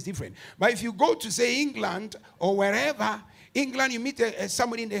Kenyan, it's different. But if you go to, say, England or wherever, England, you meet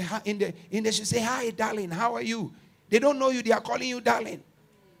somebody in the you say, hi, darling, how are you? They don't know you, they are calling you darling.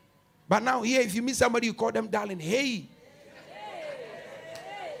 But now here, if you meet somebody, you call them darling, hey.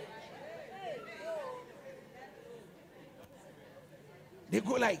 They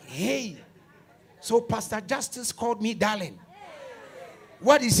go like, hey. So Pastor Justice called me darling.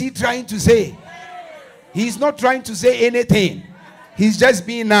 What is he trying to say? He's not trying to say anything. He's just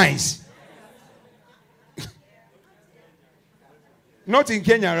being nice. Not in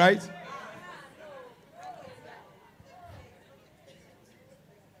Kenya, right?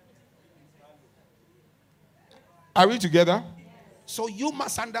 Are we together? So you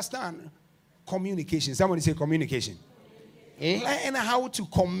must understand communication. Somebody say communication. Learn how to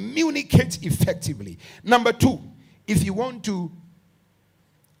communicate effectively. Number 2, if you want to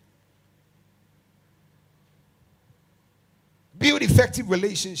build effective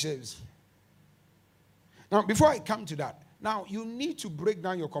relationships. Now, before I come to that, now you need to break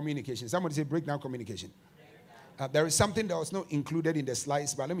down your communication. Somebody say break down communication. There is something that was not included in the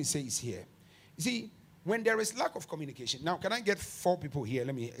slides, but let me say it's here. You see, when there is lack of communication, now can I get 4 people here?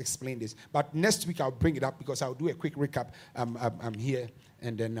 Let me explain this. But next week I'll bring it up because I'll do a quick recap. I'm here,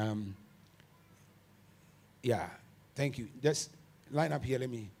 and then yeah, thank you. Just line up here. Let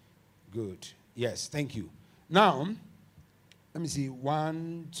me. Good. Yes, thank you. Now, let me see.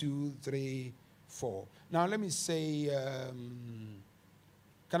 1, 2, 3, 4. Now let me say.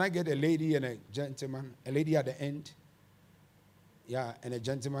 Can I get a lady and a gentleman? A lady at the end. Yeah, and a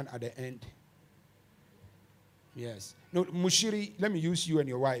gentleman at the end. Yes. No, Mushiri, let me use you and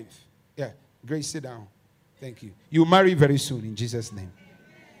your wife. Yeah, Grace, sit down. Thank you. You'll marry very soon in Jesus' name.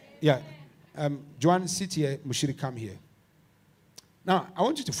 Yeah. Joanne, sit here. Mushiri, come here. Now, I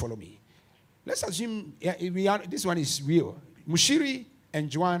want you to follow me. Let's assume this one is real. Mushiri and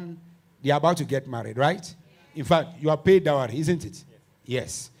Joanne, they are about to get married, right? In fact, you are paid dowry, isn't it?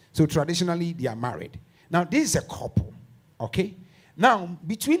 Yes. So traditionally, they are married. Now, this is a couple, okay? Now,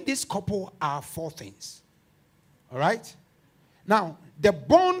 between this couple are 4 things. All right? Now, the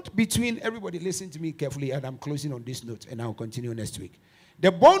bond between, everybody listen to me carefully, and I'm closing on this note, and I'll continue next week.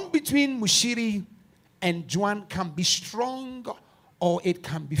 The bond between Mushiri and Joanne can be strong or it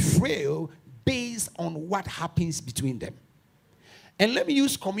can be frail based on what happens between them. And let me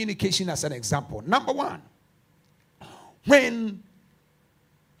use communication as an example. Number 1, when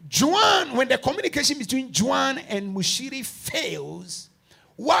the communication between Joanne and Mushiri fails,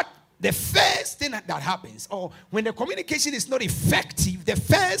 the first thing that happens, or when the communication is not effective, the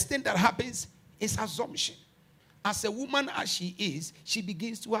first thing that happens is assumption. As a woman as she is, she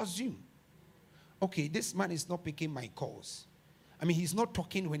begins to assume. Okay, this man is not picking my calls. I mean, he's not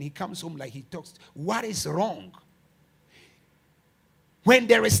talking when he comes home like he talks. What is wrong? When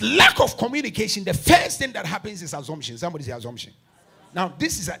there is lack of communication, the first thing that happens is assumption. Somebody say assumption. Now,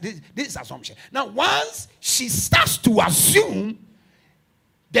 this is assumption. Now, once she starts to assume,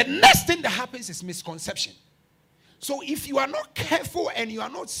 the next thing that happens is misconception. So if you are not careful and you are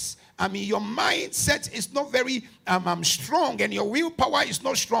not, your mindset is not very strong and your willpower is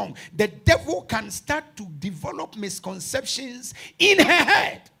not strong, the devil can start to develop misconceptions in her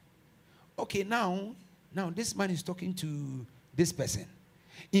head. Okay, now this man is talking to this person.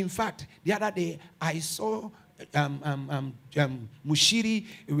 In fact, the other day I saw Mushiri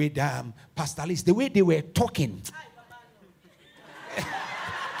with Pastor Liz. The way they were talking.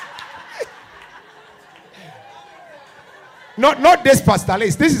 Not this Pastor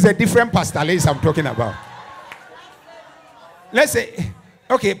Liz. This is a different Pastor Liz I'm talking about. Let's say,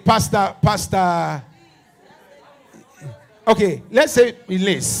 okay, Pastor. Okay, let's say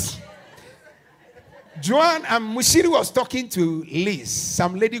Liz. Joanne and Mushiri was talking to Liz,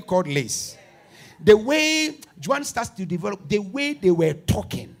 some lady called Liz. The way Joanne starts to develop, the way they were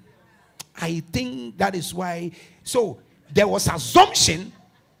talking, I think that is why. So there was assumption,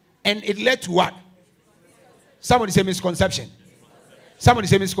 and it led to what? Somebody say misconception. Somebody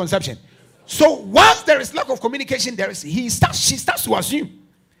say misconception. So once there is lack of communication, she starts to assume.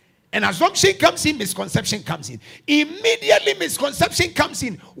 And assumption comes in, misconception comes in. Immediately misconception comes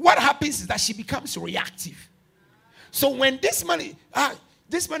in. What happens is that she becomes reactive. So when this man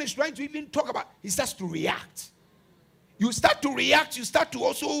is trying to even talk about, he starts to react. You start to react, you start to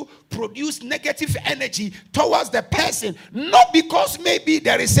also produce negative energy towards the person. Not because maybe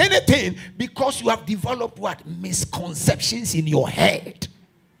there is anything, because you have developed what? Misconceptions in your head.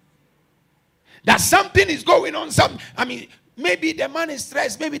 That something is going on. Maybe the man is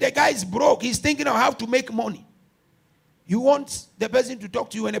stressed, maybe the guy is broke, he's thinking of how to make money. You want the person to talk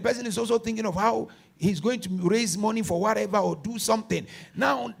to you, and the person is also thinking of how he's going to raise money for whatever or do something.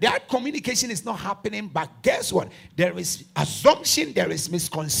 Now, that communication is not happening, but guess what? There is assumption, there is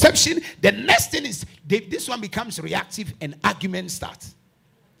misconception. The next thing is, this one becomes reactive and argument starts.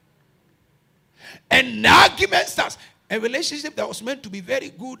 And argument starts. A relationship that was meant to be very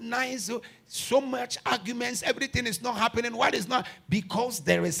good, nice, so much arguments, everything is not happening. What is not? Because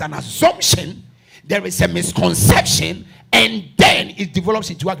there is an assumption, there is a misconception, and then it develops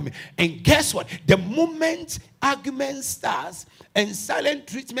into argument. And guess what? The moment argument starts and silent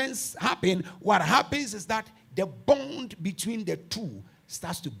treatments happen, what happens is that the bond between the two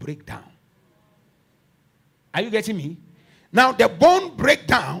starts to break down. Are you getting me? Now the bond break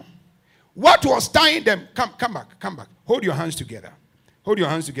down. What was tying them? Come back. Hold your hands together. Hold your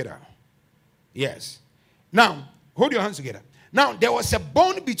hands together. Yes. Now, hold your hands together. Now, there was a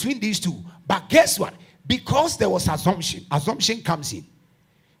bond between these two. But guess what? Because there was assumption comes in.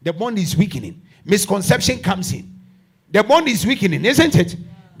 The bond is weakening. Misconception comes in. The bond is weakening, isn't it?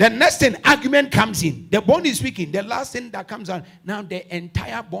 The next thing, argument comes in. The bond is weakening. The last thing that comes out, now the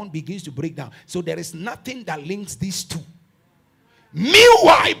entire bond begins to break down. So there is nothing that links these two.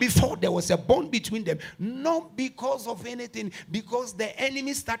 Meanwhile, before there was a bond between them, not because of anything, because the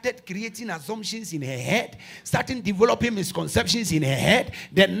enemy started creating assumptions in her head, starting developing misconceptions in her head.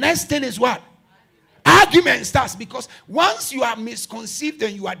 The next thing is what? Argument starts, because once you are misconceived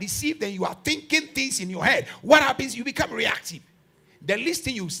and you are deceived and you are thinking things in your head, what happens? You become reactive. The least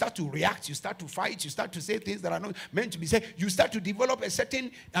thing, you start to react, you start to fight, you start to say things that are not meant to be said. You start to develop a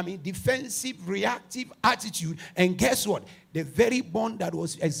certain, defensive, reactive attitude. And guess what? The very bond that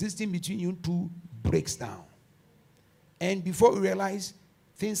was existing between you two breaks down. And before you realize,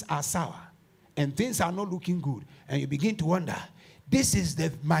 things are sour and things are not looking good. And you begin to wonder, this is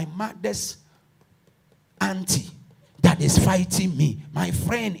my mother's auntie that is fighting me. My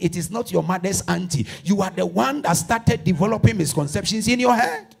friend, it is not your mother's auntie. You are the one that started developing misconceptions in your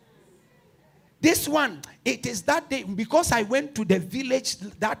head. This one, it is that day, because I went to the village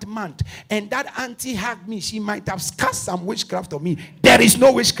that month and that auntie hugged me, she might have cast some witchcraft on me. There is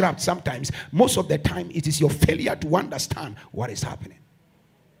no witchcraft sometimes. Most of the time, it is your failure to understand what is happening.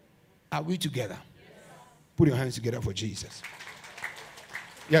 Are we together? Put your hands together for Jesus.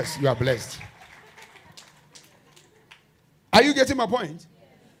 Yes, you are blessed. Are you getting my point?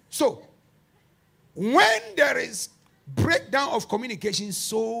 So, when there is breakdown of communication,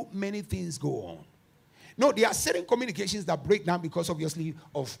 so many things go on. No, there are certain communications that break down because obviously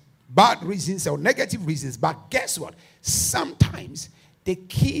of bad reasons or negative reasons. But guess what? Sometimes the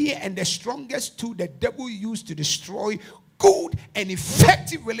key and the strongest tool the devil used to destroy good and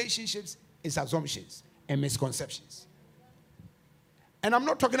effective relationships is assumptions and misconceptions. And I'm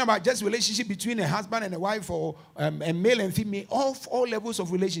not talking about just relationship between a husband and a wife or a male and female, all levels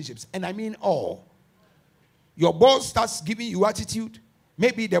of relationships. And I mean all. Your boss starts giving you attitude.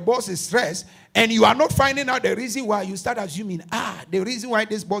 Maybe the boss is stressed and you are not finding out the reason why. You start assuming, the reason why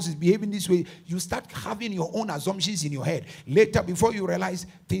this boss is behaving this way. You start having your own assumptions in your head. Later, before you realize,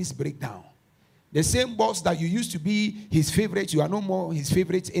 things break down. The same boss that you used to be his favorite, you are no more his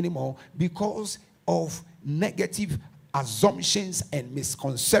favorite anymore because of negative assumptions and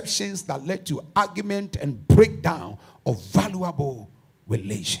misconceptions that led to argument and breakdown of valuable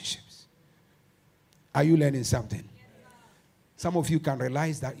relationships. Are you learning something? Some of you can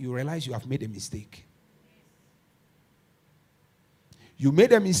realize you have made a mistake. You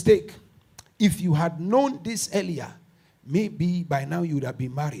made a mistake. If you had known this earlier, maybe by now you would have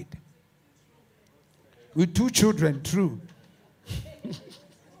been married. With 2 children, true.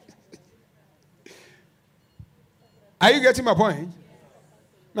 Are you getting my point?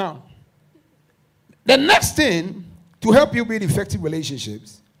 Now, the next thing to help you build effective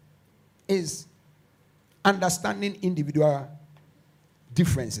relationships is understanding individual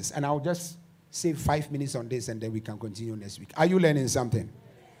differences. And I'll just say 5 minutes on this and then we can continue next week. Are you learning something?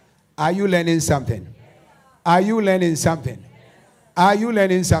 Are you learning something? Are you learning something? Are you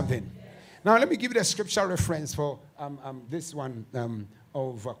learning something? Now, let me give you the scripture reference for this one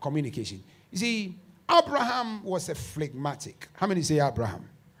of communication. You see, Abraham was a phlegmatic. How many say Abraham?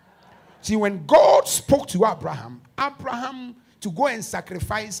 See, when God spoke to Abraham to go and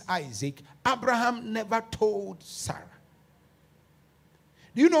sacrifice Isaac, Abraham never told Sarah.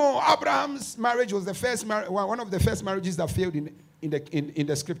 Do you know Abraham's marriage was the first one of the first marriages that failed in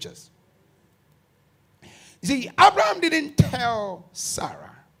the scriptures? You see, Abraham didn't tell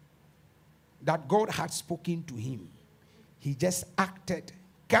Sarah that God had spoken to him. He just acted,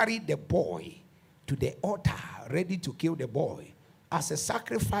 carried the boy to the altar, ready to kill the boy as a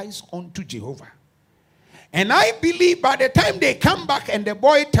sacrifice unto Jehovah. And I believe by the time they come back and the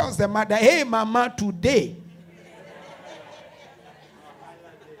boy tells the mother, hey mama, today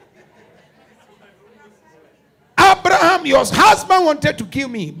Abraham, your husband wanted to kill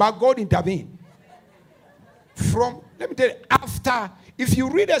me, but God intervened. Let me tell you, if you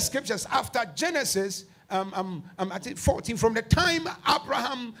read the scriptures after Genesis, I think 14, from the time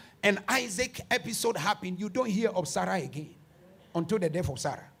Abraham and Isaac episode happened, you don't hear of Sarah again until the death of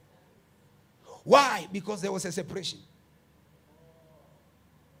Sarah. Why? Because there was a separation.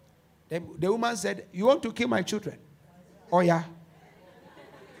 The woman said, you want to kill my children? Oh yeah.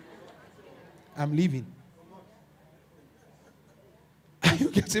 I'm leaving. Are you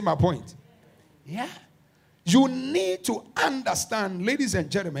getting my point? Yeah. You need to understand, ladies and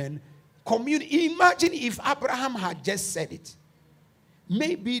gentlemen, imagine if Abraham had just said it.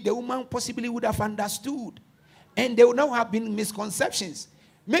 Maybe the woman possibly would have understood. And there would not have been misconceptions.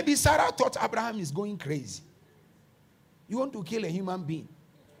 Maybe Sarah thought Abraham is going crazy. You want to kill a human being.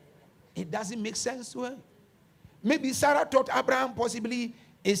 It doesn't make sense to her. Maybe Sarah thought Abraham possibly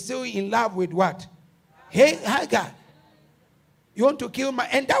is still in love with what? Hey, Hagar. You want to kill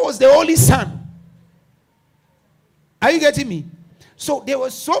and that was the only son. Are you getting me? So there were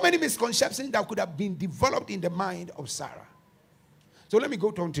so many misconceptions that could have been developed in the mind of Sarah. So let me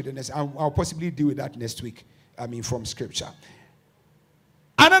go on to the next. I'll possibly deal with that next week. From scripture.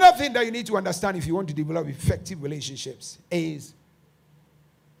 Another thing that you need to understand if you want to develop effective relationships is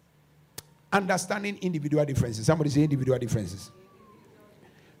understanding individual differences. Somebody say individual differences.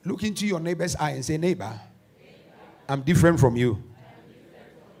 Look into your neighbor's eye and say, neighbor, I'm different from you.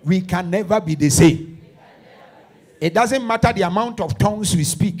 We can never be the same. It doesn't matter the amount of tongues we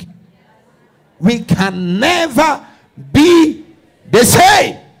speak. We can never be the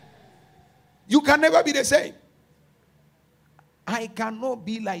same. You can never be the same. I cannot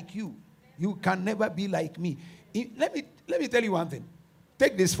be like you. You can never be like me. Let me tell you one thing.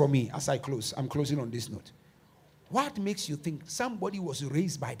 Take this for me as I close. I'm closing on this note. What makes you think somebody was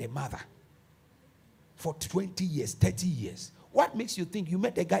raised by the mother for 20 years, 30 years? What makes you think you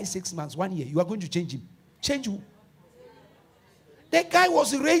met a guy 6 months, 1 year, you are going to change him? Change who? The guy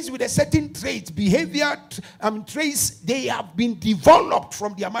was raised with a certain trait, behavior, traits. They have been developed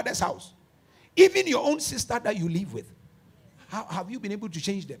from their mother's house. Even your own sister that you live with. How have you been able to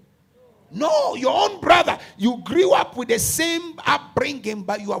change them? No, your own brother. You grew up with the same upbringing,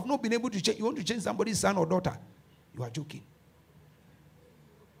 but you have not been able to change. You want to change somebody's son or daughter? You are joking.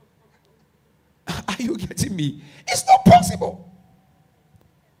 Are you getting me? It's not possible.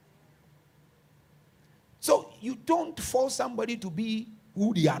 So you don't force somebody to be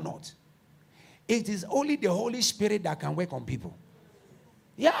who they are not. It is only the Holy Spirit that can work on people.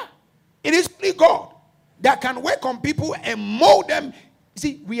 Yeah. It is only God that can work on people and mold them.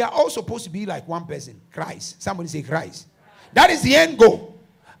 See, we are all supposed to be like one person, Christ. Somebody say Christ. That is the end goal.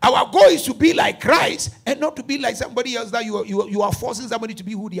 Our goal is to be like Christ and not to be like somebody else that you are forcing somebody to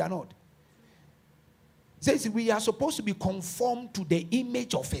be who they are not. It says we are supposed to be conformed to the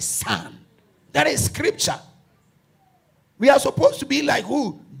image of a son. That is scripture. We are supposed to be like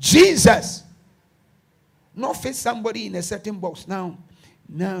who? Jesus. Not fit somebody in a certain box. Now,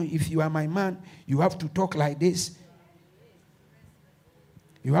 if you are my man, you have to talk like this.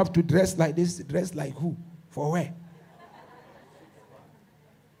 You have to dress like this. Dress like who? For where?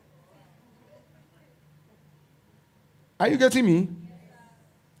 Are you getting me?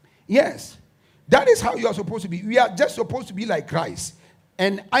 Yes. That is how you are supposed to be. We are just supposed to be like Christ.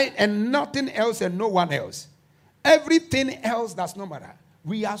 And nothing else and no one else. Everything else does not matter.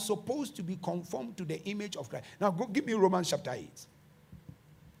 We are supposed to be conformed to the image of Christ. Now, give me Romans chapter 8.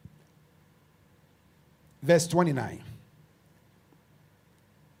 Verse 29.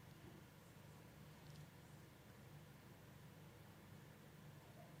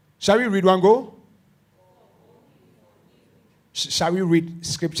 Shall we read one go? Shall we read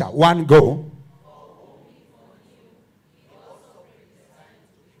scripture? One go.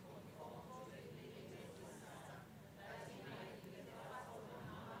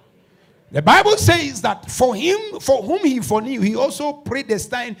 The Bible says that for whom he foreknew, he also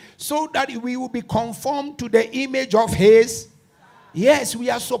predestined so that we will be conformed to the image of his. Yes, we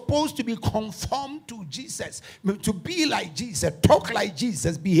are supposed to be conformed to Jesus, to be like Jesus, talk like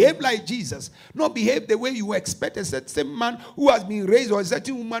Jesus, behave like Jesus, not behave the way you expect a certain man who has been raised or a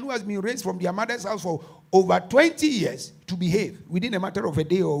certain woman who has been raised from their mother's house for over 20 years to behave within a matter of a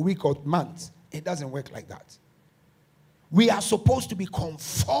day or a week or months. It doesn't work like that. We are supposed to be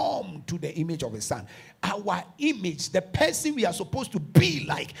conformed to the image of a son. Our image, the person we are supposed to be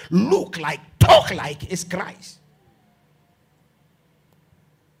like, look like, talk like, is Christ.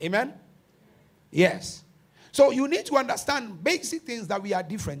 Amen? Yes. So you need to understand basic things that we are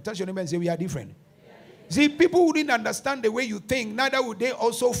different. Touch your neighbor and say we are different. See, people who didn't understand the way you think, neither would they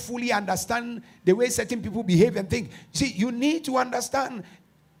also fully understand the way certain people behave and think. See, you need to understand.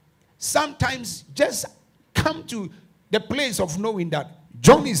 Sometimes just come to the place of knowing that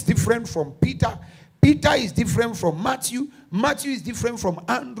John is different from Peter. Peter is different from Matthew. Matthew is different from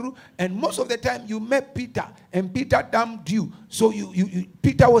Andrew. And most of the time you met Peter and Peter damned you. So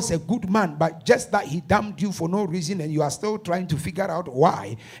Peter was a good man, but just that he damned you for no reason and you are still trying to figure out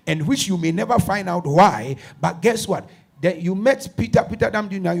why, and which you may never find out why. But guess what? Then you met Peter. Peter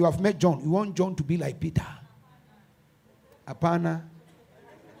damned you. Now you have met John. You want John to be like Peter. Apana.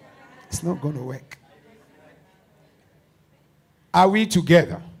 It's not going to work. Are we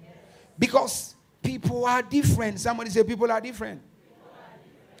together? Because people are different. Somebody say people are different.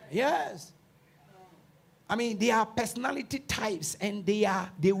 Yes. I mean, they are personality types and they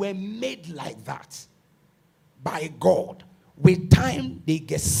were made like that by God. With time, they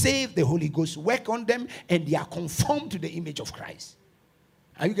get saved, the Holy Ghost work on them, and they are conformed to the image of Christ.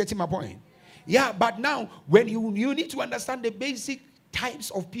 Are you getting my point? Yeah, but now, when you need to understand the basic types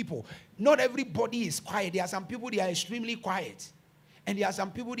of people. Not everybody is quiet. There are some people, they are extremely quiet. And there are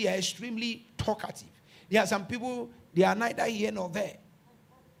some people, they are extremely talkative. There are some people, they are neither here nor there.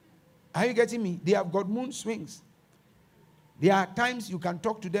 Are you getting me? They have got moon swings. There are times you can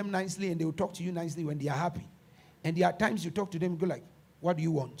talk to them nicely and they will talk to you nicely when they are happy. And there are times you talk to them and go like, what do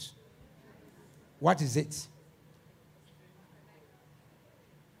you want? What is it?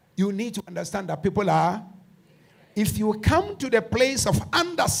 You need to understand that people are. If you come to the place of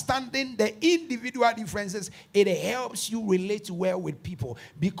understanding the individual differences, it helps you relate well with people,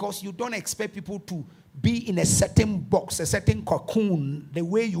 because you don't expect people to be in a certain box, a certain cocoon, the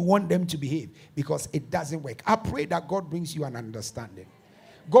way you want them to behave, because it doesn't work. I pray that God brings you an understanding.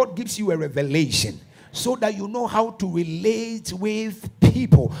 God gives you a revelation so that you know how to relate with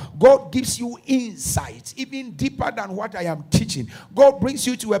people. God gives you insights even deeper than what I am teaching. God brings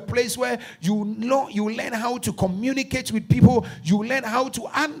you to a place where you know, you learn how to communicate with people. You learn how to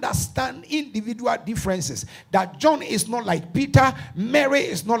understand individual differences. That John is not like Peter, Mary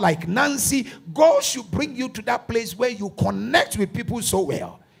is not like Nancy. God should bring you to that place where you connect with people so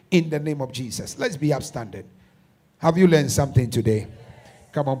well, in the name of Jesus. Let's be upstanding. Have you learned something today?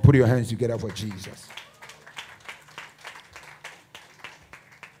 Come on, put your hands together for Jesus.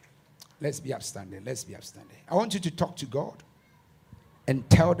 Let's be upstanding. Let's be upstanding. I want you to talk to God and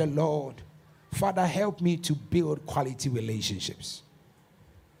tell the Lord, Father, help me to build quality relationships.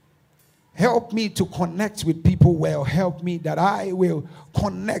 Help me to connect with people well. Help me that I will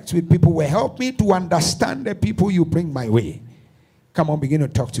connect with people well. Help me to understand the people you bring my way. Come on, begin to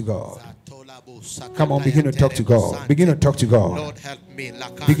talk to God. Come on, begin to talk to God. Begin to talk to God. Lord, help me.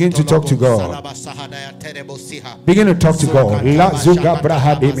 Begin to talk to God. Begin to talk to God. La zuga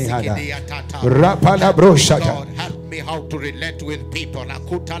braha de mihada. Rapala broshata. Lord, help me how to relate with people.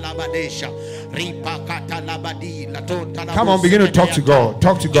 Come on, begin to talk to God.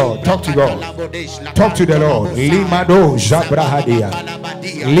 Talk to God. Talk to God. Talk to the Lord. Limado zabrahadia.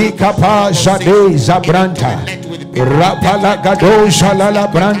 Likapa zade zabranta. Rapala gado shalala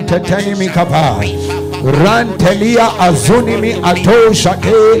branta tenimi kapa. Rantelia azunimi ato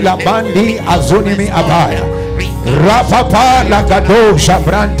shate labandi azunimi abaya. Rapapa la gado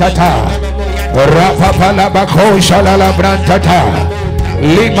shabrantata. Rapapa la bako shalala brantata.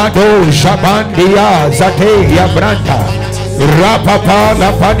 Limado shabandia zate ya branta. Rapapa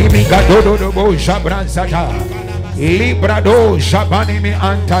la panimi gado dobo shabransata. Librado shabanimi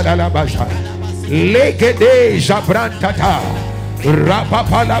anta la baza. Legede jabrantata.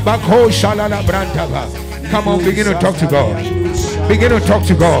 Rapapalabako shalala brantaba. Come on, begin to talk to God. Begin to talk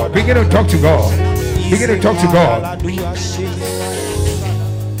to God. Begin to talk to God. Begin to talk to God.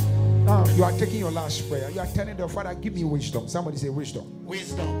 Now you are taking your last prayer. You are telling the Father, give me wisdom. Somebody say wisdom.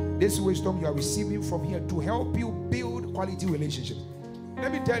 Wisdom. This wisdom you are receiving from here to help you build quality relationships.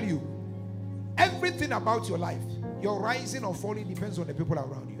 Let me tell you, everything about your life, your rising or falling, depends on the people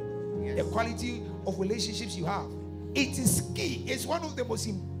around you. Yes. The quality of relationships you have. It is key. It's one of the most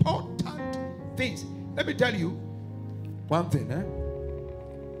important things. Let me tell you one thing.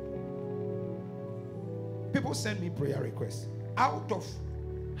 People send me prayer requests. Out of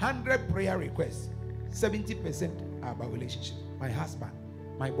 100 prayer requests, 70% are about relationship. My husband,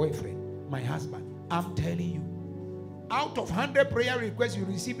 my boyfriend, my husband. I'm telling you. Out of 100 prayer requests you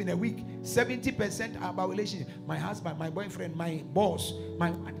receive in a week, 70% are about relationship. My husband, my boyfriend, my boss,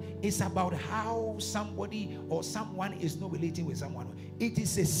 it's about how somebody or someone is not relating with someone. It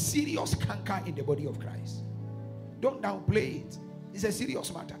is a serious canker in the body of Christ. Don't downplay it. It's a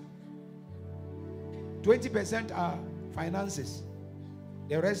serious matter. 20% are finances.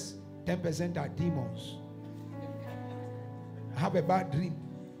 The rest, 10% are demons. Have a bad dream.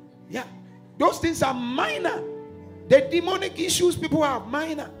 Yeah. Those things are minor. The demonic issues people have,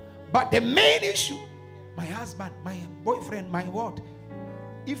 minor. But the main issue, my husband, my boyfriend, my what?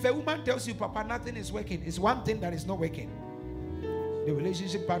 If a woman tells you, Papa, nothing is working, it's one thing that is not working. The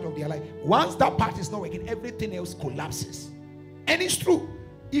relationship part of their life. Once that part is not working, everything else collapses. And it's true.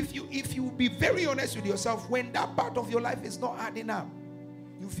 If you be very honest with yourself, when that part of your life is not adding up,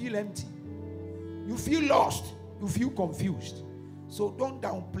 you feel empty. You feel lost. You feel confused. So don't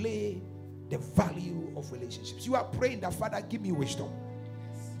downplay the value of relationships. You are praying that, Father, give me wisdom.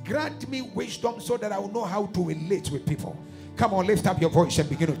 Grant me wisdom so that I will know how to relate with people. Come on, lift up your voice and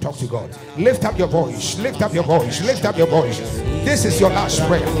begin to talk to God. Lift up your voice. Lift up your voice. Lift up your voice. This is your last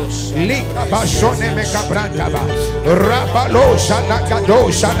prayer.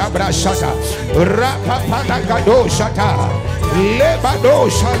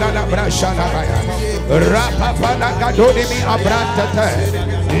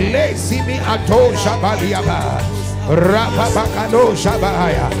 Lezimi ato shabaliaba rapapakado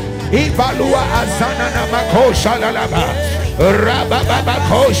shabaya ibalua azana na mako shalalaba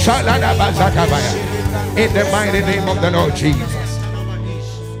In the mighty name of the Lord Jesus.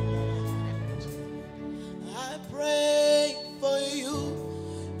 I pray for you.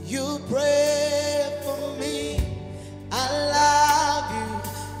 You pray for me. I love you.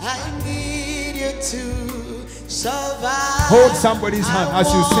 I need you to survive. Hold somebody's hand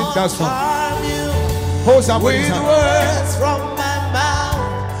as you sing that song. Hold somebody's hand. With words from my mouth,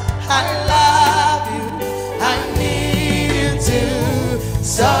 I love you. I need you to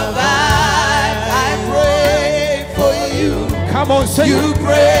survive. I pray for you. Come on, sing. You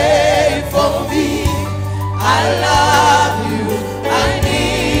pray for me. I love you. I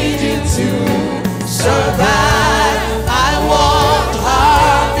need you to survive. I won't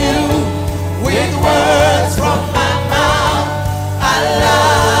harm you with words from my mouth. I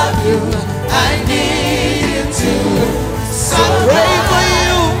love you. I need you to. I pray for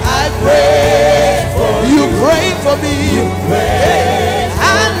you. I pray for you. You pray for me. You pray. I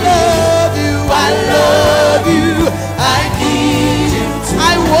love you. I love you. I need you to.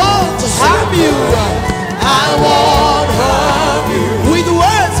 I won't harm you. I won't harm you with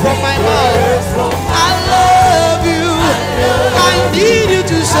words from my mouth. I love you. I need you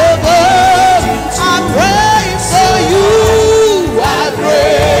to survive. I pray for you. I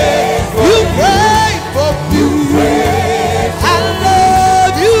pray. You pray for me. I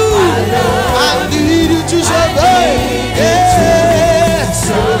love you. I need you to survive. Yes.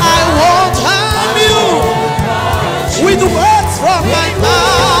 I won't harm you with words from my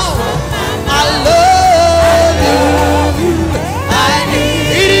mouth. I love you. I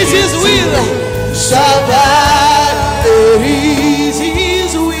need. It is His will. Survive. It is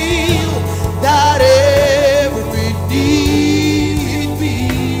His will that every need be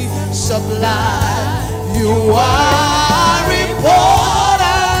supplied. You are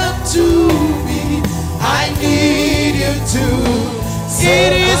important to me. I need you to.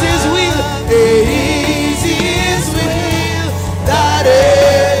 It is His will. It is His will that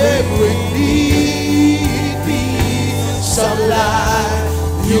every need be supplied.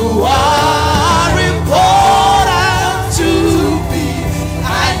 You are important to me. I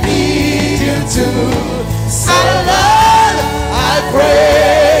need you to. Lord, I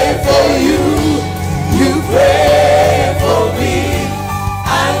pray for you. You pray for me. I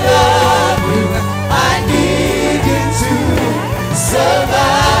love you. I need you to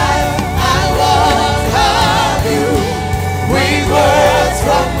survive. I won't harm you with words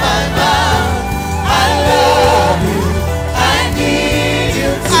from my mouth. I love you. I need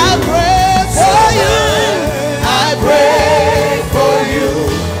you to. I pray for you. I pray for you.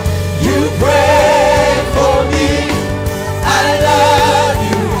 You pray for me. I love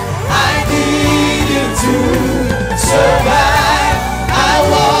you. I need you to survive. I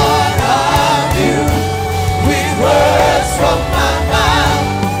won't harm you with words from my mouth.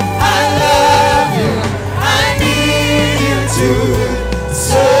 I love you. I need you to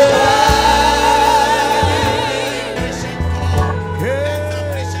survive.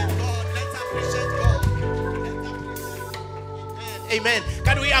 Amen.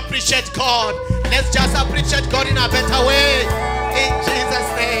 Can we appreciate God? Let's just appreciate God in a better way. In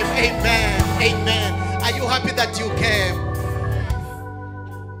Jesus' name. Amen. Amen. Are you happy that you came?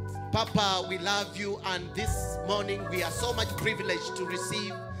 Papa, we love you, and this morning we are so much privileged to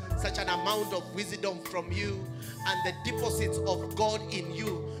receive such an amount of wisdom from you and the deposits of God in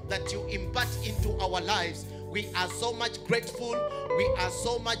you that you impart into our lives. We are so much grateful. We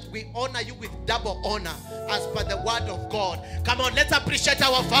honor you with double honor as per the word of God. Come on, let's appreciate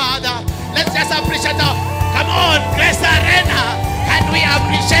our Father. Let's just appreciate come on, Grace Arena. Can we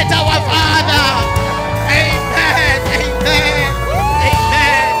appreciate our Father? Amen, amen,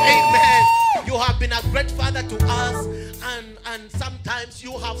 amen, amen. You have been a great father to us, and sometimes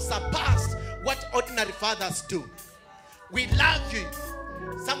you have surpassed what ordinary fathers do. We love you.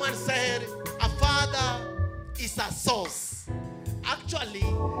 Someone said, a father is a source. Actually,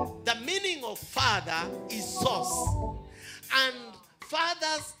 the meaning of father is source. And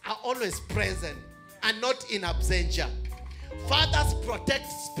fathers are always present and not in absentia. Fathers protect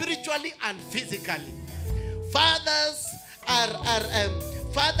spiritually and physically. Fathers are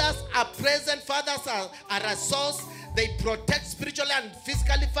present. Fathers are a source. They protect spiritually and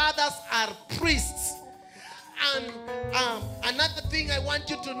physically. Fathers are priests. And another thing I want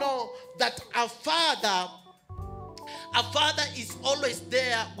you to know, that a father is always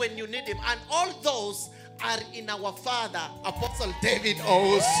there when you need him. And all those are in our father, Apostle David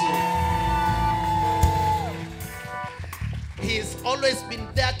Owusu. He's always been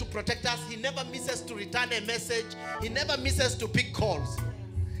there to protect us. He never misses to return a message. He never misses to pick calls.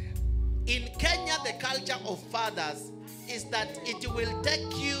 In Kenya, the culture of fathers is that it will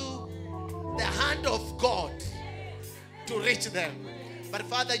take you the hand of God to reach them. But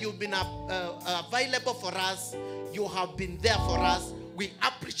Father, you've been available for us. You have been there for us. We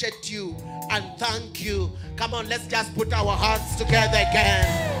appreciate you and thank you. Come on, let's just put our hands together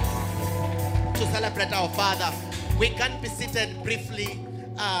again to celebrate our Father. We can be seated briefly.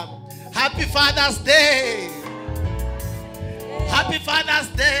 Happy Father's Day. Happy Father's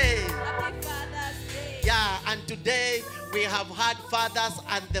Day. Happy Father's Day. Yeah, and today we have had fathers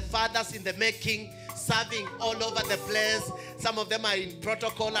and the fathers in the making, serving all over the place. Some of them are in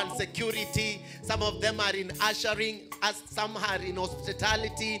protocol and security. Some of them are in ushering. Some are in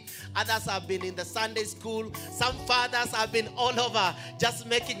hospitality. Others have been in the Sunday school. Some fathers have been all over, just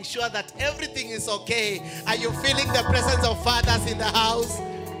making sure that everything is okay. Are you feeling the presence of fathers in the house?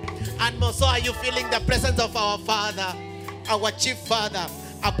 And more so, are you feeling the presence of our Father, our Chief Father,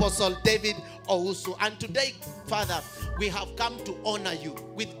 Apostle David Owusu? And today, Father, we have come to honor you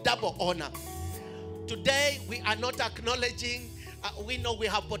with double honor. Today, we are not acknowledging, we know we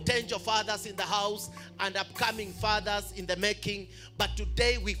have potential fathers in the house and upcoming fathers in the making, but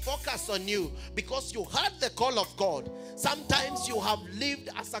today we focus on you because you heard the call of God. Sometimes you have lived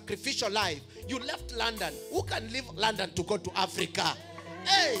a sacrificial life. You left London. Who can leave London to go to Africa?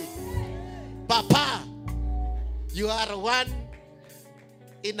 Hey, Papa, you are one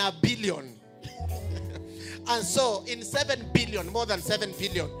in a billion. And so in 7 billion, more than 7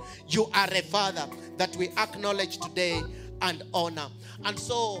 billion, you are a father that we acknowledge today and honor. And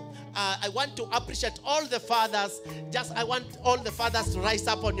so I want to appreciate all the fathers. I want all the fathers to rise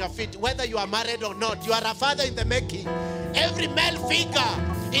up on your feet. Whether you are married or not, you are a father in the making. Every male figure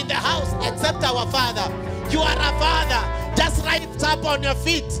in the house except our father, you are a father. Just rise up on your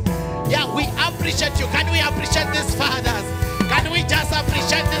feet. Yeah, we appreciate you. Can we appreciate these fathers? Can we just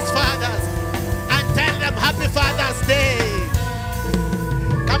appreciate these fathers and tell them Happy Father's Day?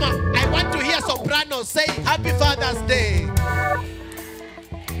 Come on, I want to hear sopranos say Happy Father's Day.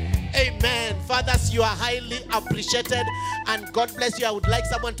 Amen. Fathers, you are highly appreciated and God bless you. I would like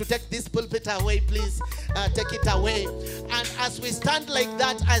someone to take this pulpit away, please. Take it away. And as we stand like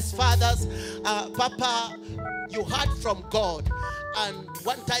that as fathers, Papa, you heard from God. And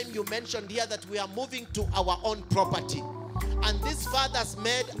one time you mentioned here that we are moving to our own property. And these fathers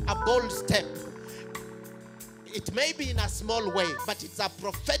made a bold step. It may be in a small way, but it's a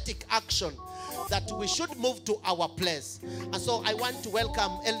prophetic action that we should move to our place. And so I want to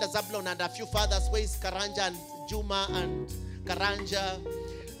welcome Elder Zablon and a few fathers. Where is Karanja and Juma and Karanja?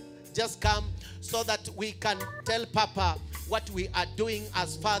 Just come so that we can tell Papa what we are doing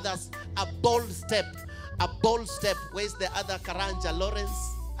as fathers. A bold step. A bold step. Where's the other Karanja?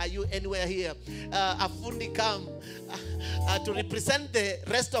 Lawrence? Are you anywhere here? Afundi, come to represent the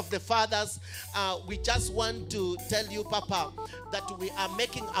rest of the fathers. We just want to tell you, Papa, that we are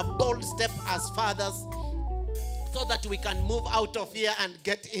making a bold step as fathers so that we can move out of here and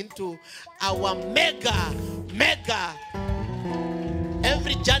get into our mega.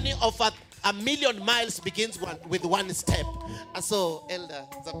 Every journey of a million miles begins with one step. And so, Elder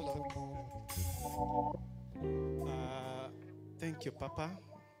Zablon. Thank you, Papa.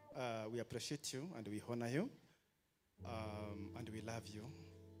 We appreciate you and we honor you. And we love you.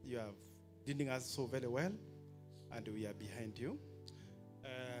 You are leading us so very well, and we are behind you.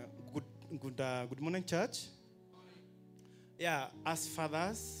 Good morning, church. Yeah, as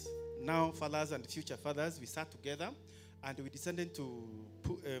fathers, now fathers and future fathers, we sat together and we decided to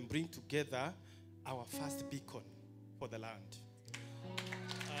bring together our first beacon for the land.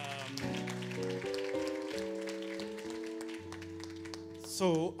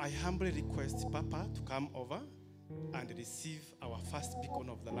 So I humbly request Papa to come over and receive our first beacon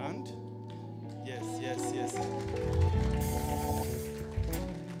of the land. Yes.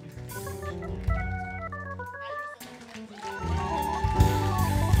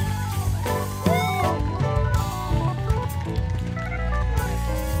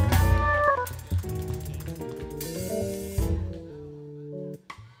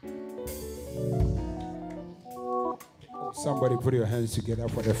 Somebody put your hands together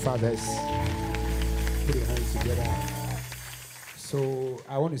for the fathers. Put your hands together. So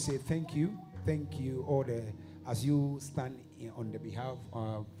I want to say thank you all as you stand on the behalf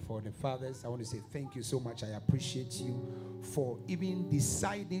for the fathers. I want to say thank you so much. I appreciate you for even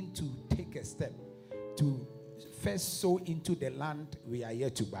deciding to take a step to first sow into the land we are here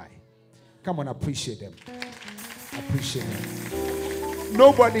to buy. Come on, appreciate them. Appreciate them.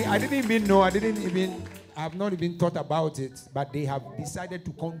 Nobody, I have not even thought about it, but they have decided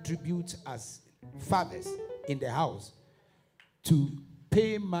to contribute as fathers in the house to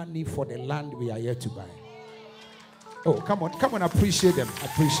pay money for the land we are here to buy. Oh, come on, appreciate them.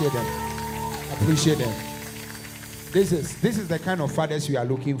 Appreciate them. Appreciate them. This is the kind of fathers we are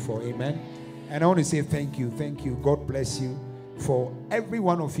looking for. Amen. And I want to say thank you. Thank you. God bless you. For every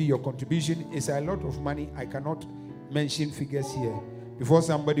one of you, your contribution is a lot of money. I cannot mention figures here before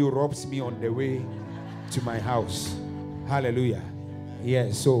somebody robs me on the way to my house. Hallelujah.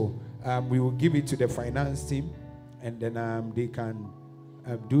 Yeah, so we will give it to the finance team, and then they can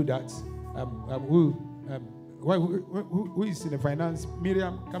do that. Who is in the finance?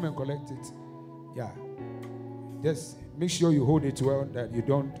 Miriam, come and collect it. Yeah. Just make sure you hold it well, that you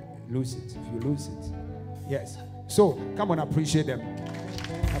don't lose it. If you lose it. Yes. So, come on, appreciate them.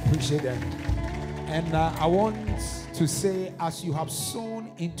 Appreciate them. And I want to say, as you have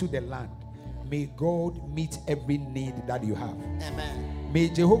sown into the land, may God meet every need that you have. Amen. May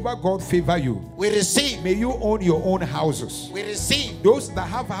Jehovah God favor you. We receive. May you own your own houses. We receive. Those that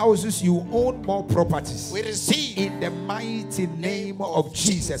have houses, you own more properties. We receive. In the mighty name of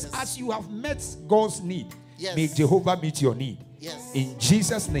Jesus. As you have met God's need, yes, may Jehovah meet your need. Yes. In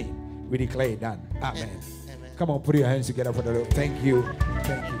Jesus' name, we declare it done. Amen. Amen. Come on, put your hands together for the Lord. Thank you.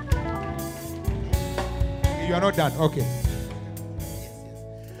 Thank you. You are not done. Okay. Yes.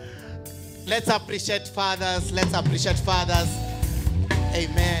 Let's appreciate fathers. Let's appreciate fathers.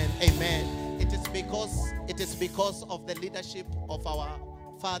 Amen. Amen. It is because of the leadership of our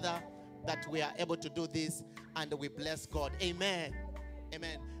Father that we are able to do this, and we bless God. Amen.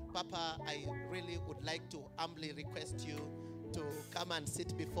 Amen. Papa, I really would like to humbly request you to come and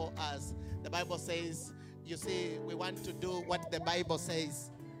sit before us. The Bible says, you see, we want to do what the Bible says.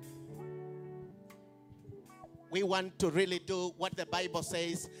 We want to really do what the Bible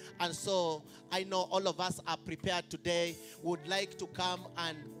says. And so I know all of us are prepared today. Would like to come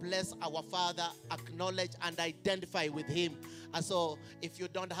and bless our Father, acknowledge and identify with him. And so if you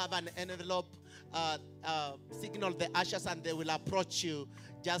don't have an envelope, signal the ushers and they will approach you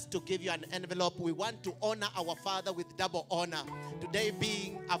just to give you an envelope. We want to honor our Father with double honor. Today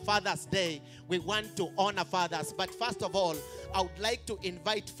being a Father's Day, we want to honor fathers. But first of all, I would like to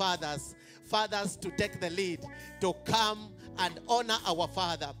invite fathers to take the lead, to come and honor our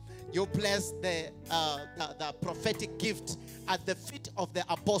Father. You place the prophetic gift at the feet of the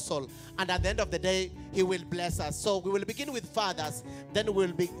apostle, and at the end of the day, he will bless us. So we will begin with fathers, then we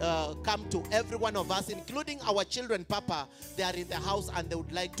will come to every one of us, including our children. Papa, they are in the house and they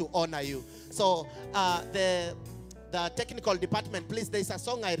would like to honor you. So the technical department, please, there is a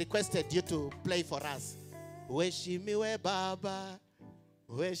song I requested you to play for us. Weshimiwe Baba,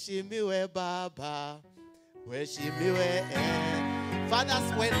 Weshimiwe Baba, Weshimiwe.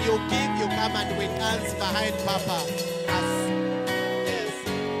 Fathers, when you give, you come and we dance behind Papa. Yes.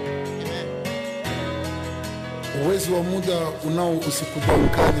 Amen. Uwezo wa muda unao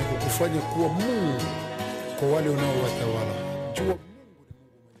usikudanganye kukufanya kuwa Mungu kwa wale unaowatawala. Jua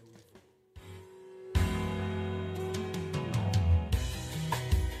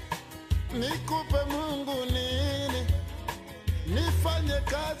nikupe Mungu nini? Nifanye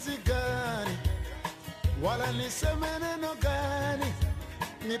kazi gani? Wala niseme neno gani?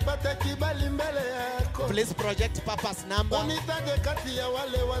 Nipate kibali mbele yako. Please project Papa's number. Unitaje kati ya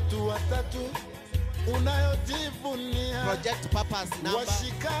wale watu watatu unayojivunia. Project Papa's number.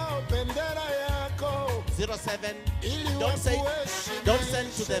 Washikao bendera yako. 07. Don't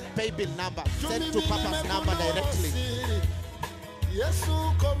send to the pay bill number. Send to Papa's number directly. Yesu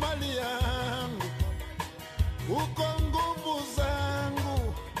uko mali yangu, uko nguvu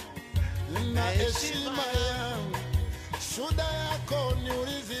zangu na heshima yangu. Shuda yako ni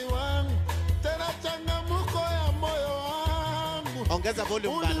urithi wangu, tena changamuko ya moyo wangu. Ongeza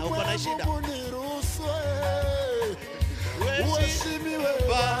volume bana, uko na shida. Uheshimiwe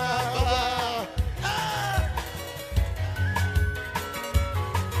Baba.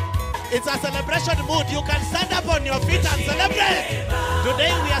 It's a celebration mood. You can stand up on your feet and celebrate.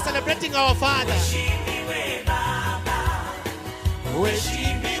 Today we are celebrating our Father. Uheshimiwe Baba.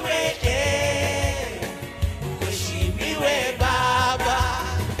 Uheshimiwe Baba.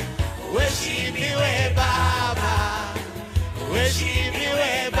 Uheshimiwe Baba.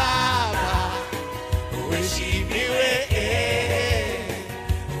 Uheshimiwe Baba.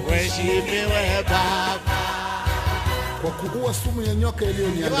 Uheshimiwe Baba. Kwa kuua sumu ya nyoka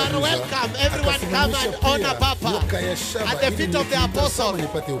iliyoniangamiza. You are welcome. Everyone come and honor Papa at the feet of the apostle.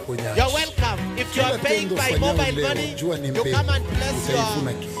 You're welcome. If you are paying by mobile money, you come and bless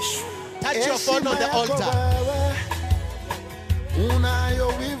touch your phone on the altar. Unayo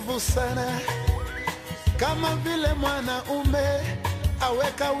wivu sana kama vile mwanaume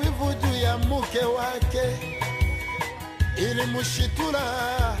aweka wivu juu ya mke wake. Ili mshitura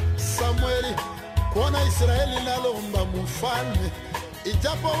Samueli kuona Israeli nalomba mfalme,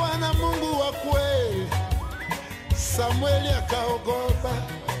 ijapo wana Mungu wa kweli. Samueli akaogopa,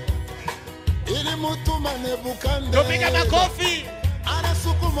 ili mutuma Nebukadneza. Tupiga makofi.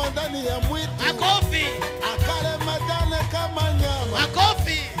 Anasukuma ndani ya mwitu. Makofi. Akale majani kama nyama.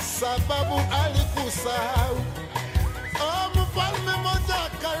 Makofi. Sababu alikusahau. Mfalme mmoja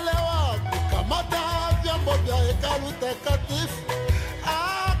akalewa, kukamata vyombo vya hekalu takatifu,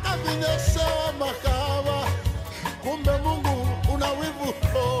 akavinyeshewa makawa. Kumbe Mungu una wivu.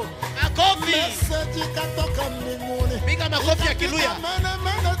 Makofi. Meseji katoka mbinguni. Piga makofi ya Kiluya.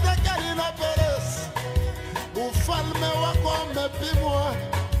 Mene zekari na peresi. Ufalme wako umepimwa.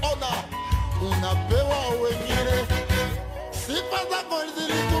 Ona, unapewa wengine. Sifa zako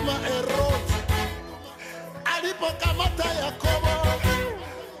zilituma Herodi alipokamata Yakobo,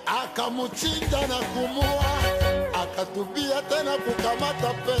 akamuchinja na kumua, akatubia tena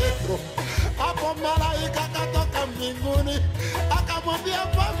kukamata Petro. Hapo malaika katoka mbinguni, akamwambia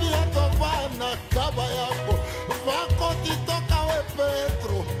vavi ya tovana kaba yako, vako kitoka we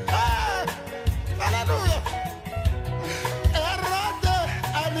Petro. Haleluya! Herode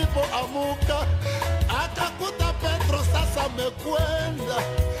alipoamuka, akakuta Petro sasa mekwenda.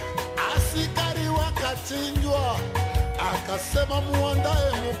 Asikari wakachinjwa, akasema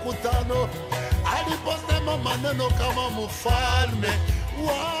muandae mkutano. Aliposema maneno kama mfalme,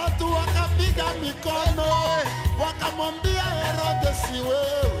 watu wakapiga mikono, wakamwambia Herode, si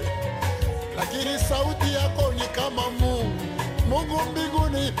wewe, lakini sauti yako ni kama Mungu. Mungu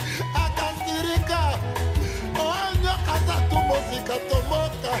mbinguni akasirika, nyoka za tumbo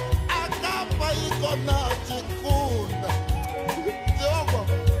zikatomoka, akapa iko na jikuna. Jehova,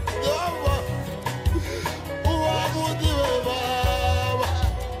 Jehova, uabudiwe Baba,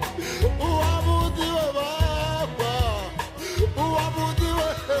 uabudiwe Baba, uabudiwe.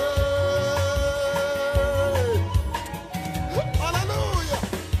 Haleluya.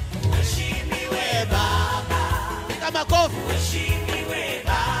 Uheshimiwe Baba. Piga makofi. Uheshimiwe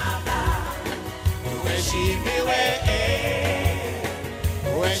Baba. Uheshimiwe.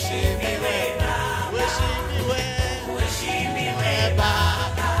 Uheshimiwe Baba. Uheshimiwe Baba.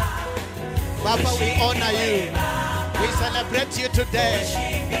 Baba, we honor you. We celebrate you today.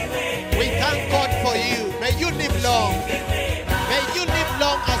 We thank God for you. May you live long. May you live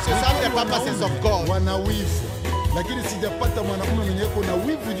long as you serve the purposes of God. Wana wivu, lakini sijapata mwanamume mwenye yuko na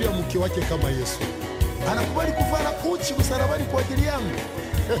wivu juu ya mke wake kama Yesu. Anakubali kuvala uchi msalabani kwa ajili yangu.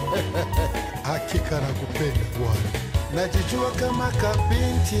 Hakika nakupenda Bwana. Najijua kama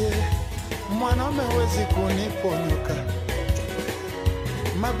kabinti, mwanaume hawezi kuniponyoka.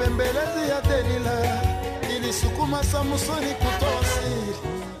 Mabembelezi ya Delila ilisukuma Samsoni kutoa siri,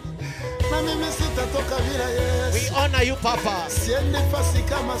 na mimi sitatoka bila Yesu. We honor you, Papa. Siendi fasi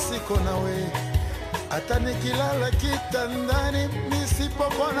kama siko nawe, hata nikilala kitandani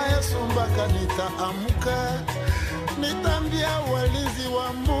nisipopona Yesu mpaka nitaamka. Nitambia walinzi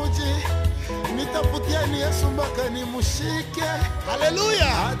wa muji, nitafutia ni Yesu mpaka nimushike. Haleluya.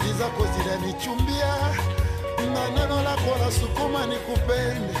 Hadi zako zinanichumbia, na neno lako la sukuma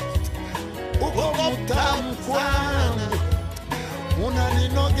nikupende. Uko mtamu kwangu,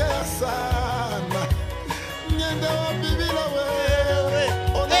 unaninogea sana. Niende wapi bila wewe?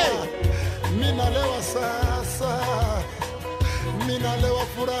 Ona, minalewa sasa, minalewa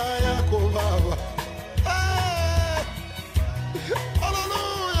furaha yako Baba.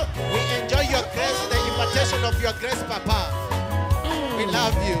 Hallelujah. We enjoy your grace, the invitation of your grace, Papa. We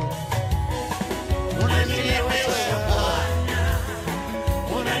love you. Unanilewesha Bwana.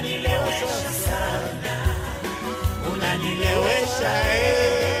 Unanilewesha sana. Unanilewesha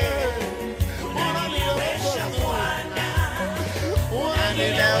Unanilewesha Bwana.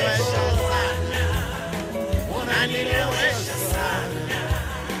 Unanilewesha sana. Unanilewesha sana.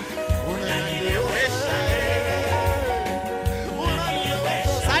 Unanilewesha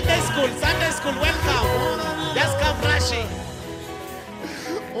Sunday school, welcome. Just come rushing.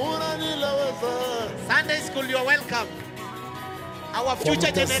 Sunday school, you're welcome. Our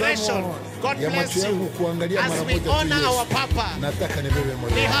future generation, God bless you. As we honor our Papa,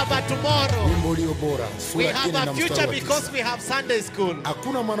 we have a tomorrow. We have a future because we have Sunday school.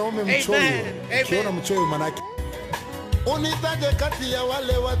 Amen. Amen. Unitaje kati ya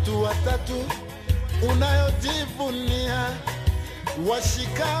wale watu watatu unayojivunia,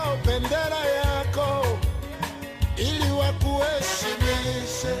 washikao bendera yako ili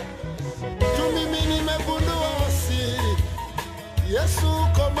wakuheshimishe. Tu mimi nimegundua siri, Yesu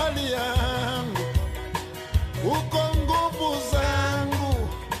uko mali yangu, uko nguvu zangu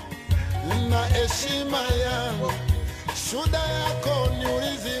na heshima yangu. Shuhuda yako ni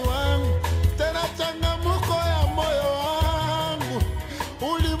urithi wangu, tena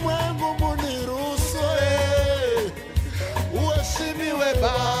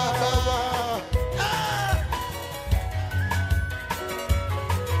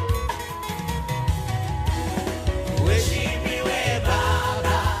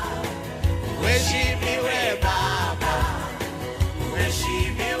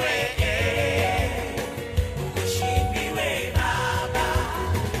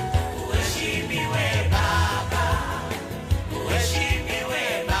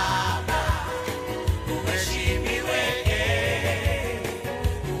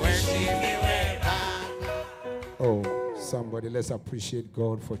Somebody, let's appreciate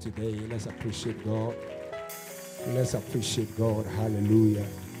God for today. Let's appreciate God. Let's appreciate God. Hallelujah.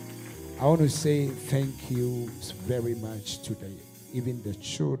 I want to say thank you very much today. Even the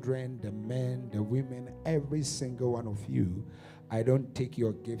children, the men, the women, every single one of you. I don't take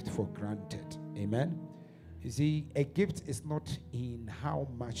your gift for granted. Amen. You see, a gift is not in how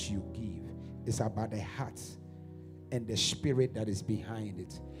much you give. It's about the heart and the spirit that is behind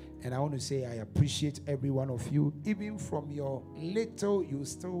it. And I want to say I appreciate every one of you. Even from your little, you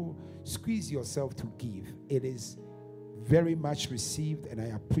still squeeze yourself to give. It is very much received, and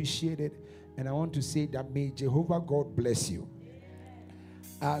I appreciate it. And I want to say that may Jehovah God bless you.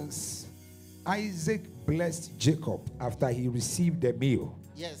 As Isaac blessed Jacob after he received the meal,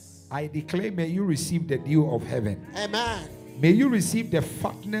 Yes. I declare, may you receive the dew of heaven. Amen. May you receive the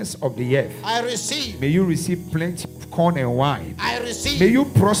fatness of the earth. I receive. May you receive plenty of corn and wine. I receive. May you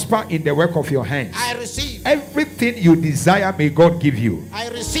prosper in the work of your hands. I receive. Everything you desire, may God give you. I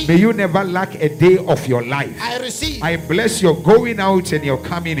receive. May you never lack a day of your life. I receive. I bless your going out and your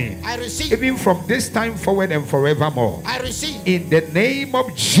coming in. I receive. Even from this time forward and forevermore. I receive. In the name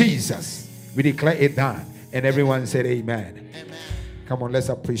of Jesus, we declare it done. And everyone said amen. Amen. Come on, let's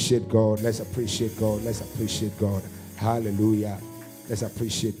appreciate God. Let's appreciate God. Let's appreciate God. Hallelujah. Let's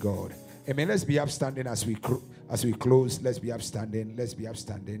appreciate God. Amen. Let's be upstanding as we close. Let's be upstanding. Let's be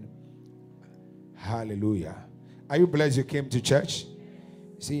upstanding. Hallelujah. Are you blessed you came to church?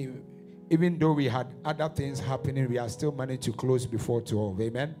 See, even though we had other things happening, we are still managed to close before 12.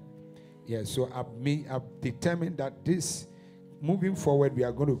 Amen. Yeah, so I've determined that this moving forward, we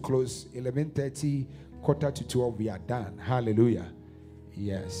are going to close 11:30, quarter to 12. We are done. Hallelujah.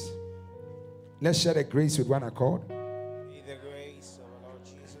 Yes. Let's share the grace with one accord. May the grace of our Lord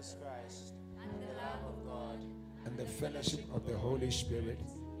Jesus Christ and the love of God And the fellowship of the Holy Spirit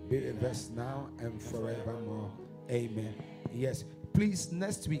be with us now and forevermore. Amen. Yes. Please,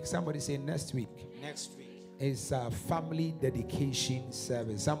 next week, somebody say next week. next week. Is a family dedication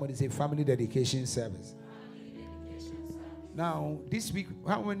service. Somebody say family dedication service. Now, this week,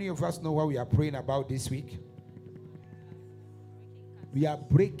 how many of us know what we are praying about this week? We are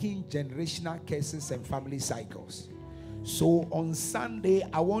breaking generational curses and family cycles. So on Sunday,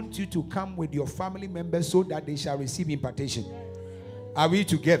 I want you to come with your family members so that they shall receive impartation. Are we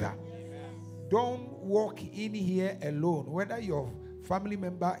together? Don't walk in here alone. Whether your family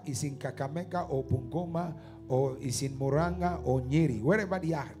member is in Kakamega or Bungoma or is in Moranga or Nyeri, wherever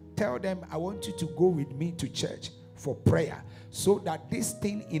they are, tell them, I want you to go with me to church for prayer so that this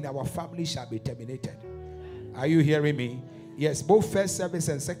thing in our family shall be terminated. Are you hearing me? Yes, both first service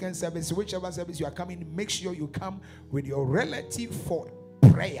and second service, whichever service you are coming, make sure you come with your relative for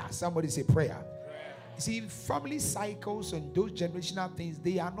prayer. Somebody say prayer. See, family cycles and those generational things,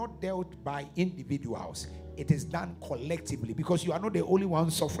 they are not dealt by individuals. It is done collectively because you are not the only one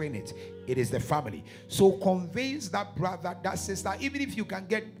suffering it. It is the family. So convince that brother, that sister, even if you can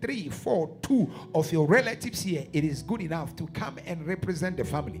get 3, 4, 2 of your relatives here, it is good enough to come and represent the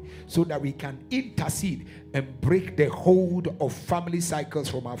family so that we can intercede and break the hold of family cycles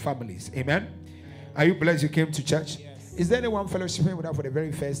from our families. Amen? Are you blessed you came to church? Yes. Is there anyone fellowshipping with us for the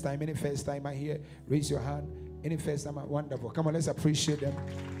very first time? Any first timer here? Raise your hand. Any first timer? Wonderful. Come on, let's appreciate them.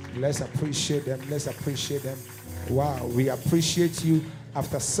 Let's appreciate them. Let's appreciate them. Wow, we appreciate you.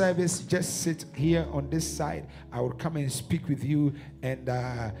 After service, just sit here on this side. I will come and speak with you, and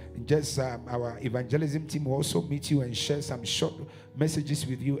our evangelism team will also meet you and share some short messages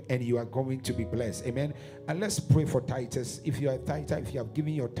with you, and you are going to be blessed. Amen. And let's pray for tithers. If you are a tither, if you have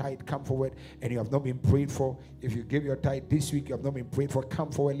given your tithe, come forward. And you have not been prayed for, if you gave your tithe this week, you have not been prayed for, come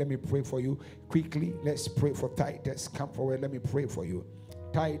forward. Let me pray for you quickly. Let's pray for tithers. Come forward. Let me pray for you.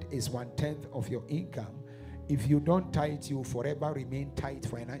 Tithe is 1/10 of your income. If you don't tithe, you will forever remain tight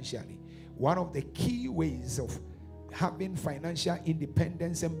financially. One of the key ways of having financial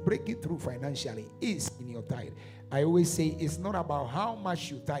independence and breaking through financially is in your tithe. I always say it's not about how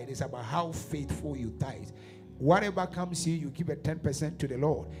much you tithe, it's about how faithful you tithe. Whatever comes here, you give a 10% to the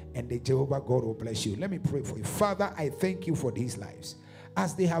Lord, and the Jehovah God will bless you. Let me pray for you. Father, I thank you for these lives.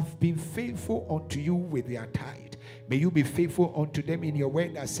 As they have been faithful unto you with their tithe, may you be faithful unto them in your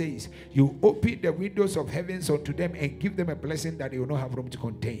word that says, you open the windows of heavens unto them and give them a blessing that they will not have room to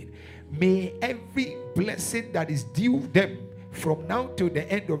contain. May every blessing that is due them from now till the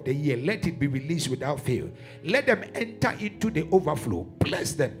end of the year, let it be released without fail. Let them enter into the overflow.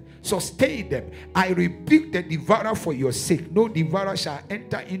 Bless them. Sustain them. I rebuke the devourer for your sake. No devourer shall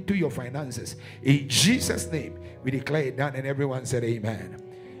enter into your finances. In Jesus' name, we declare it done, and everyone said amen.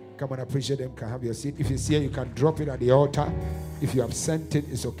 Come on, appreciate them. Can have your seat. If it's here, you can drop it at the altar. If you have sent it,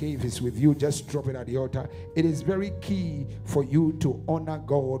 it's okay. If it's with you, just drop it at the altar. It is very key for you to honor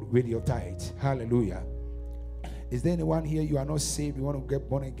God with your tithe. Hallelujah. Is there anyone here, you are not saved, you want to get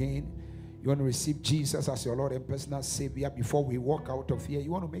born again? You want to receive Jesus as your Lord and personal Savior? Before we walk out of here,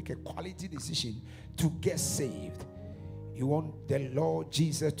 you want to make a quality decision to get saved. You want the Lord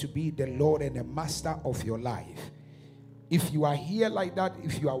Jesus to be the Lord and the master of your life. If you are here like that,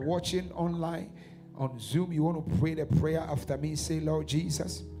 if you are watching online, on Zoom, you want to pray the prayer after me. Say, Lord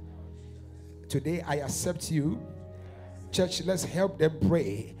Jesus, today I accept you. Church, let's help them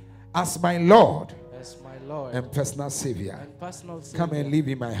pray. As my Lord, and personal Savior, come and live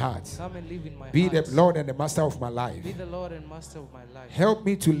in my heart. Be the Lord and the master of my life. Help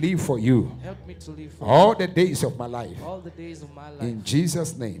me to live for you. All the days of my life. In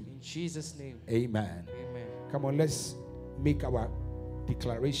Jesus' name. Amen. Come on, let's make our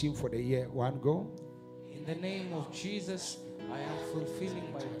declaration for the year. One, go. In the name of Jesus, I am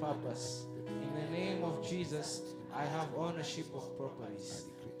fulfilling my purpose. In the name of Jesus, I have ownership of properties.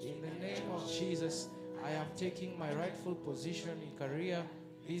 In the name of Jesus, I am taking my rightful position in career,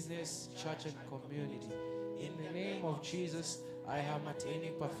 business, church, and community. In the name of Jesus, I am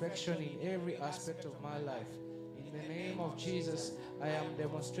attaining perfection in every aspect of my life. In the name of Jesus, I am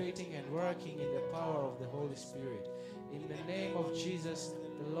demonstrating and working in the power of the Holy Spirit. In the name of Jesus,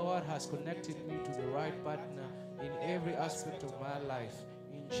 the Lord has connected me to the right partner in every aspect of my life.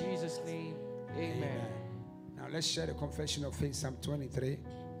 In Jesus' name, amen. Now let's share the confession of faith, Psalm 23.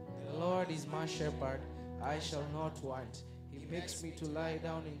 The Lord is my shepherd, I shall not want. He makes me to lie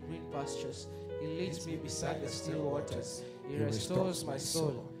down in green pastures. He leads me beside the still waters. He restores my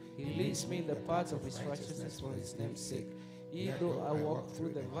soul. He leads me in the paths of his righteousness for his name's sake. Yea, though I walk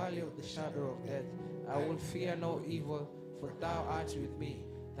through the valley of the shadow of death, I will fear no evil, for thou art with me.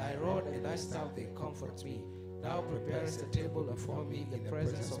 Thy rod and thy staff, they comfort me. Thou preparest a table before me in the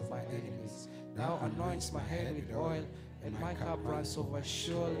presence of my enemies. Thou anointest my head with oil, and my cup runs over.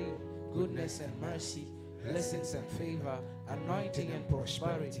 Surely goodness and mercy, blessings and favor, anointing and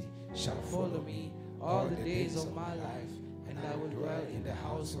prosperity shall follow me all the days of my life, and I will dwell in the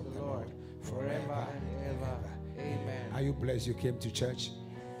house of the Lord forever and ever. Amen. Are you blessed you came to church?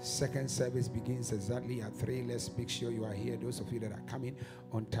 Second service begins exactly at 3. Let's make sure you are here. Those of you that are coming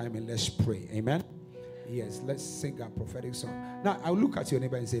on time, and let's pray. Amen. Yes, let's sing a prophetic song. Now, I'll look at your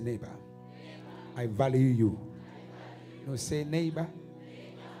neighbor and say, neighbor, I value you. No, say neighbor.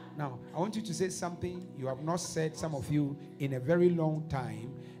 Now, I want you to say something you have not said, some of you, in a very long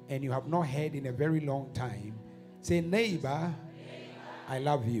time, and you have not heard in a very long time. Say, neighbor, I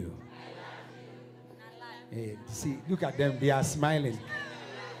love you. Hey, see, look at them. They are smiling.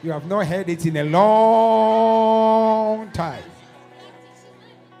 You have not heard it in a long time.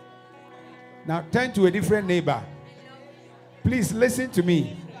 Now, turn to a different neighbor. Please listen to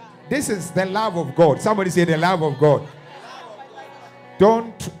me. This is the love of God. Somebody say the love of God.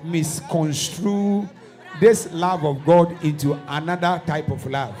 Don't misconstrue this love of God into another type of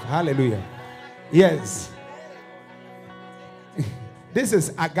love. Hallelujah. Yes. This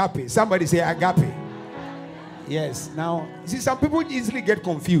is agape. Somebody say agape. Yes. Now, see, some people easily get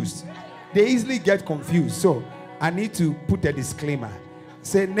confused. They easily get confused. So, I need to put a disclaimer.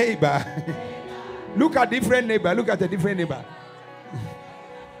 Say neighbor. Look at different neighbor. Look at a different neighbor.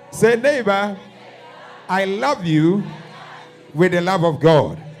 Say neighbor, I love you with the love of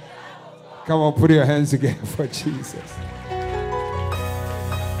God. Come on, put your hands together for Jesus.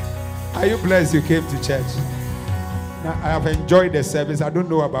 Are you blessed you came to church? Now, I have enjoyed the service. I don't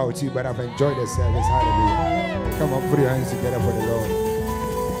know about you, but I've enjoyed the service. Hallelujah. Come on, put your hands together for the Lord.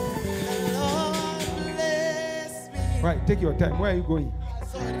 Right, take your time. Where are you going?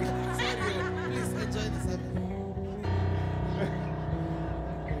 Sorry. Please enjoy the service.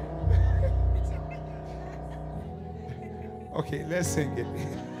 Okay, let's sing it.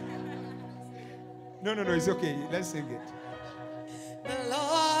 No, it's okay. Let's sing it. The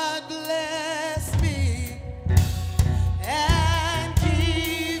Lord bless me and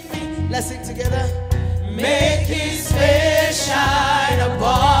keep me. Let's sing together. Make his face shine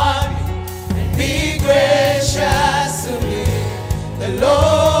upon me and be gracious to me. The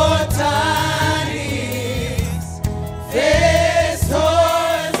Lord turn his face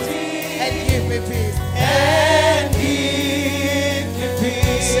towards me and give me peace. And give me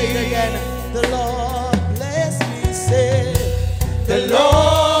peace. Say it again. The Lord bless me. Say, the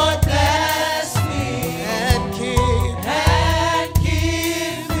Lord bless me and keep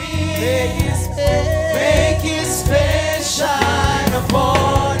me. May his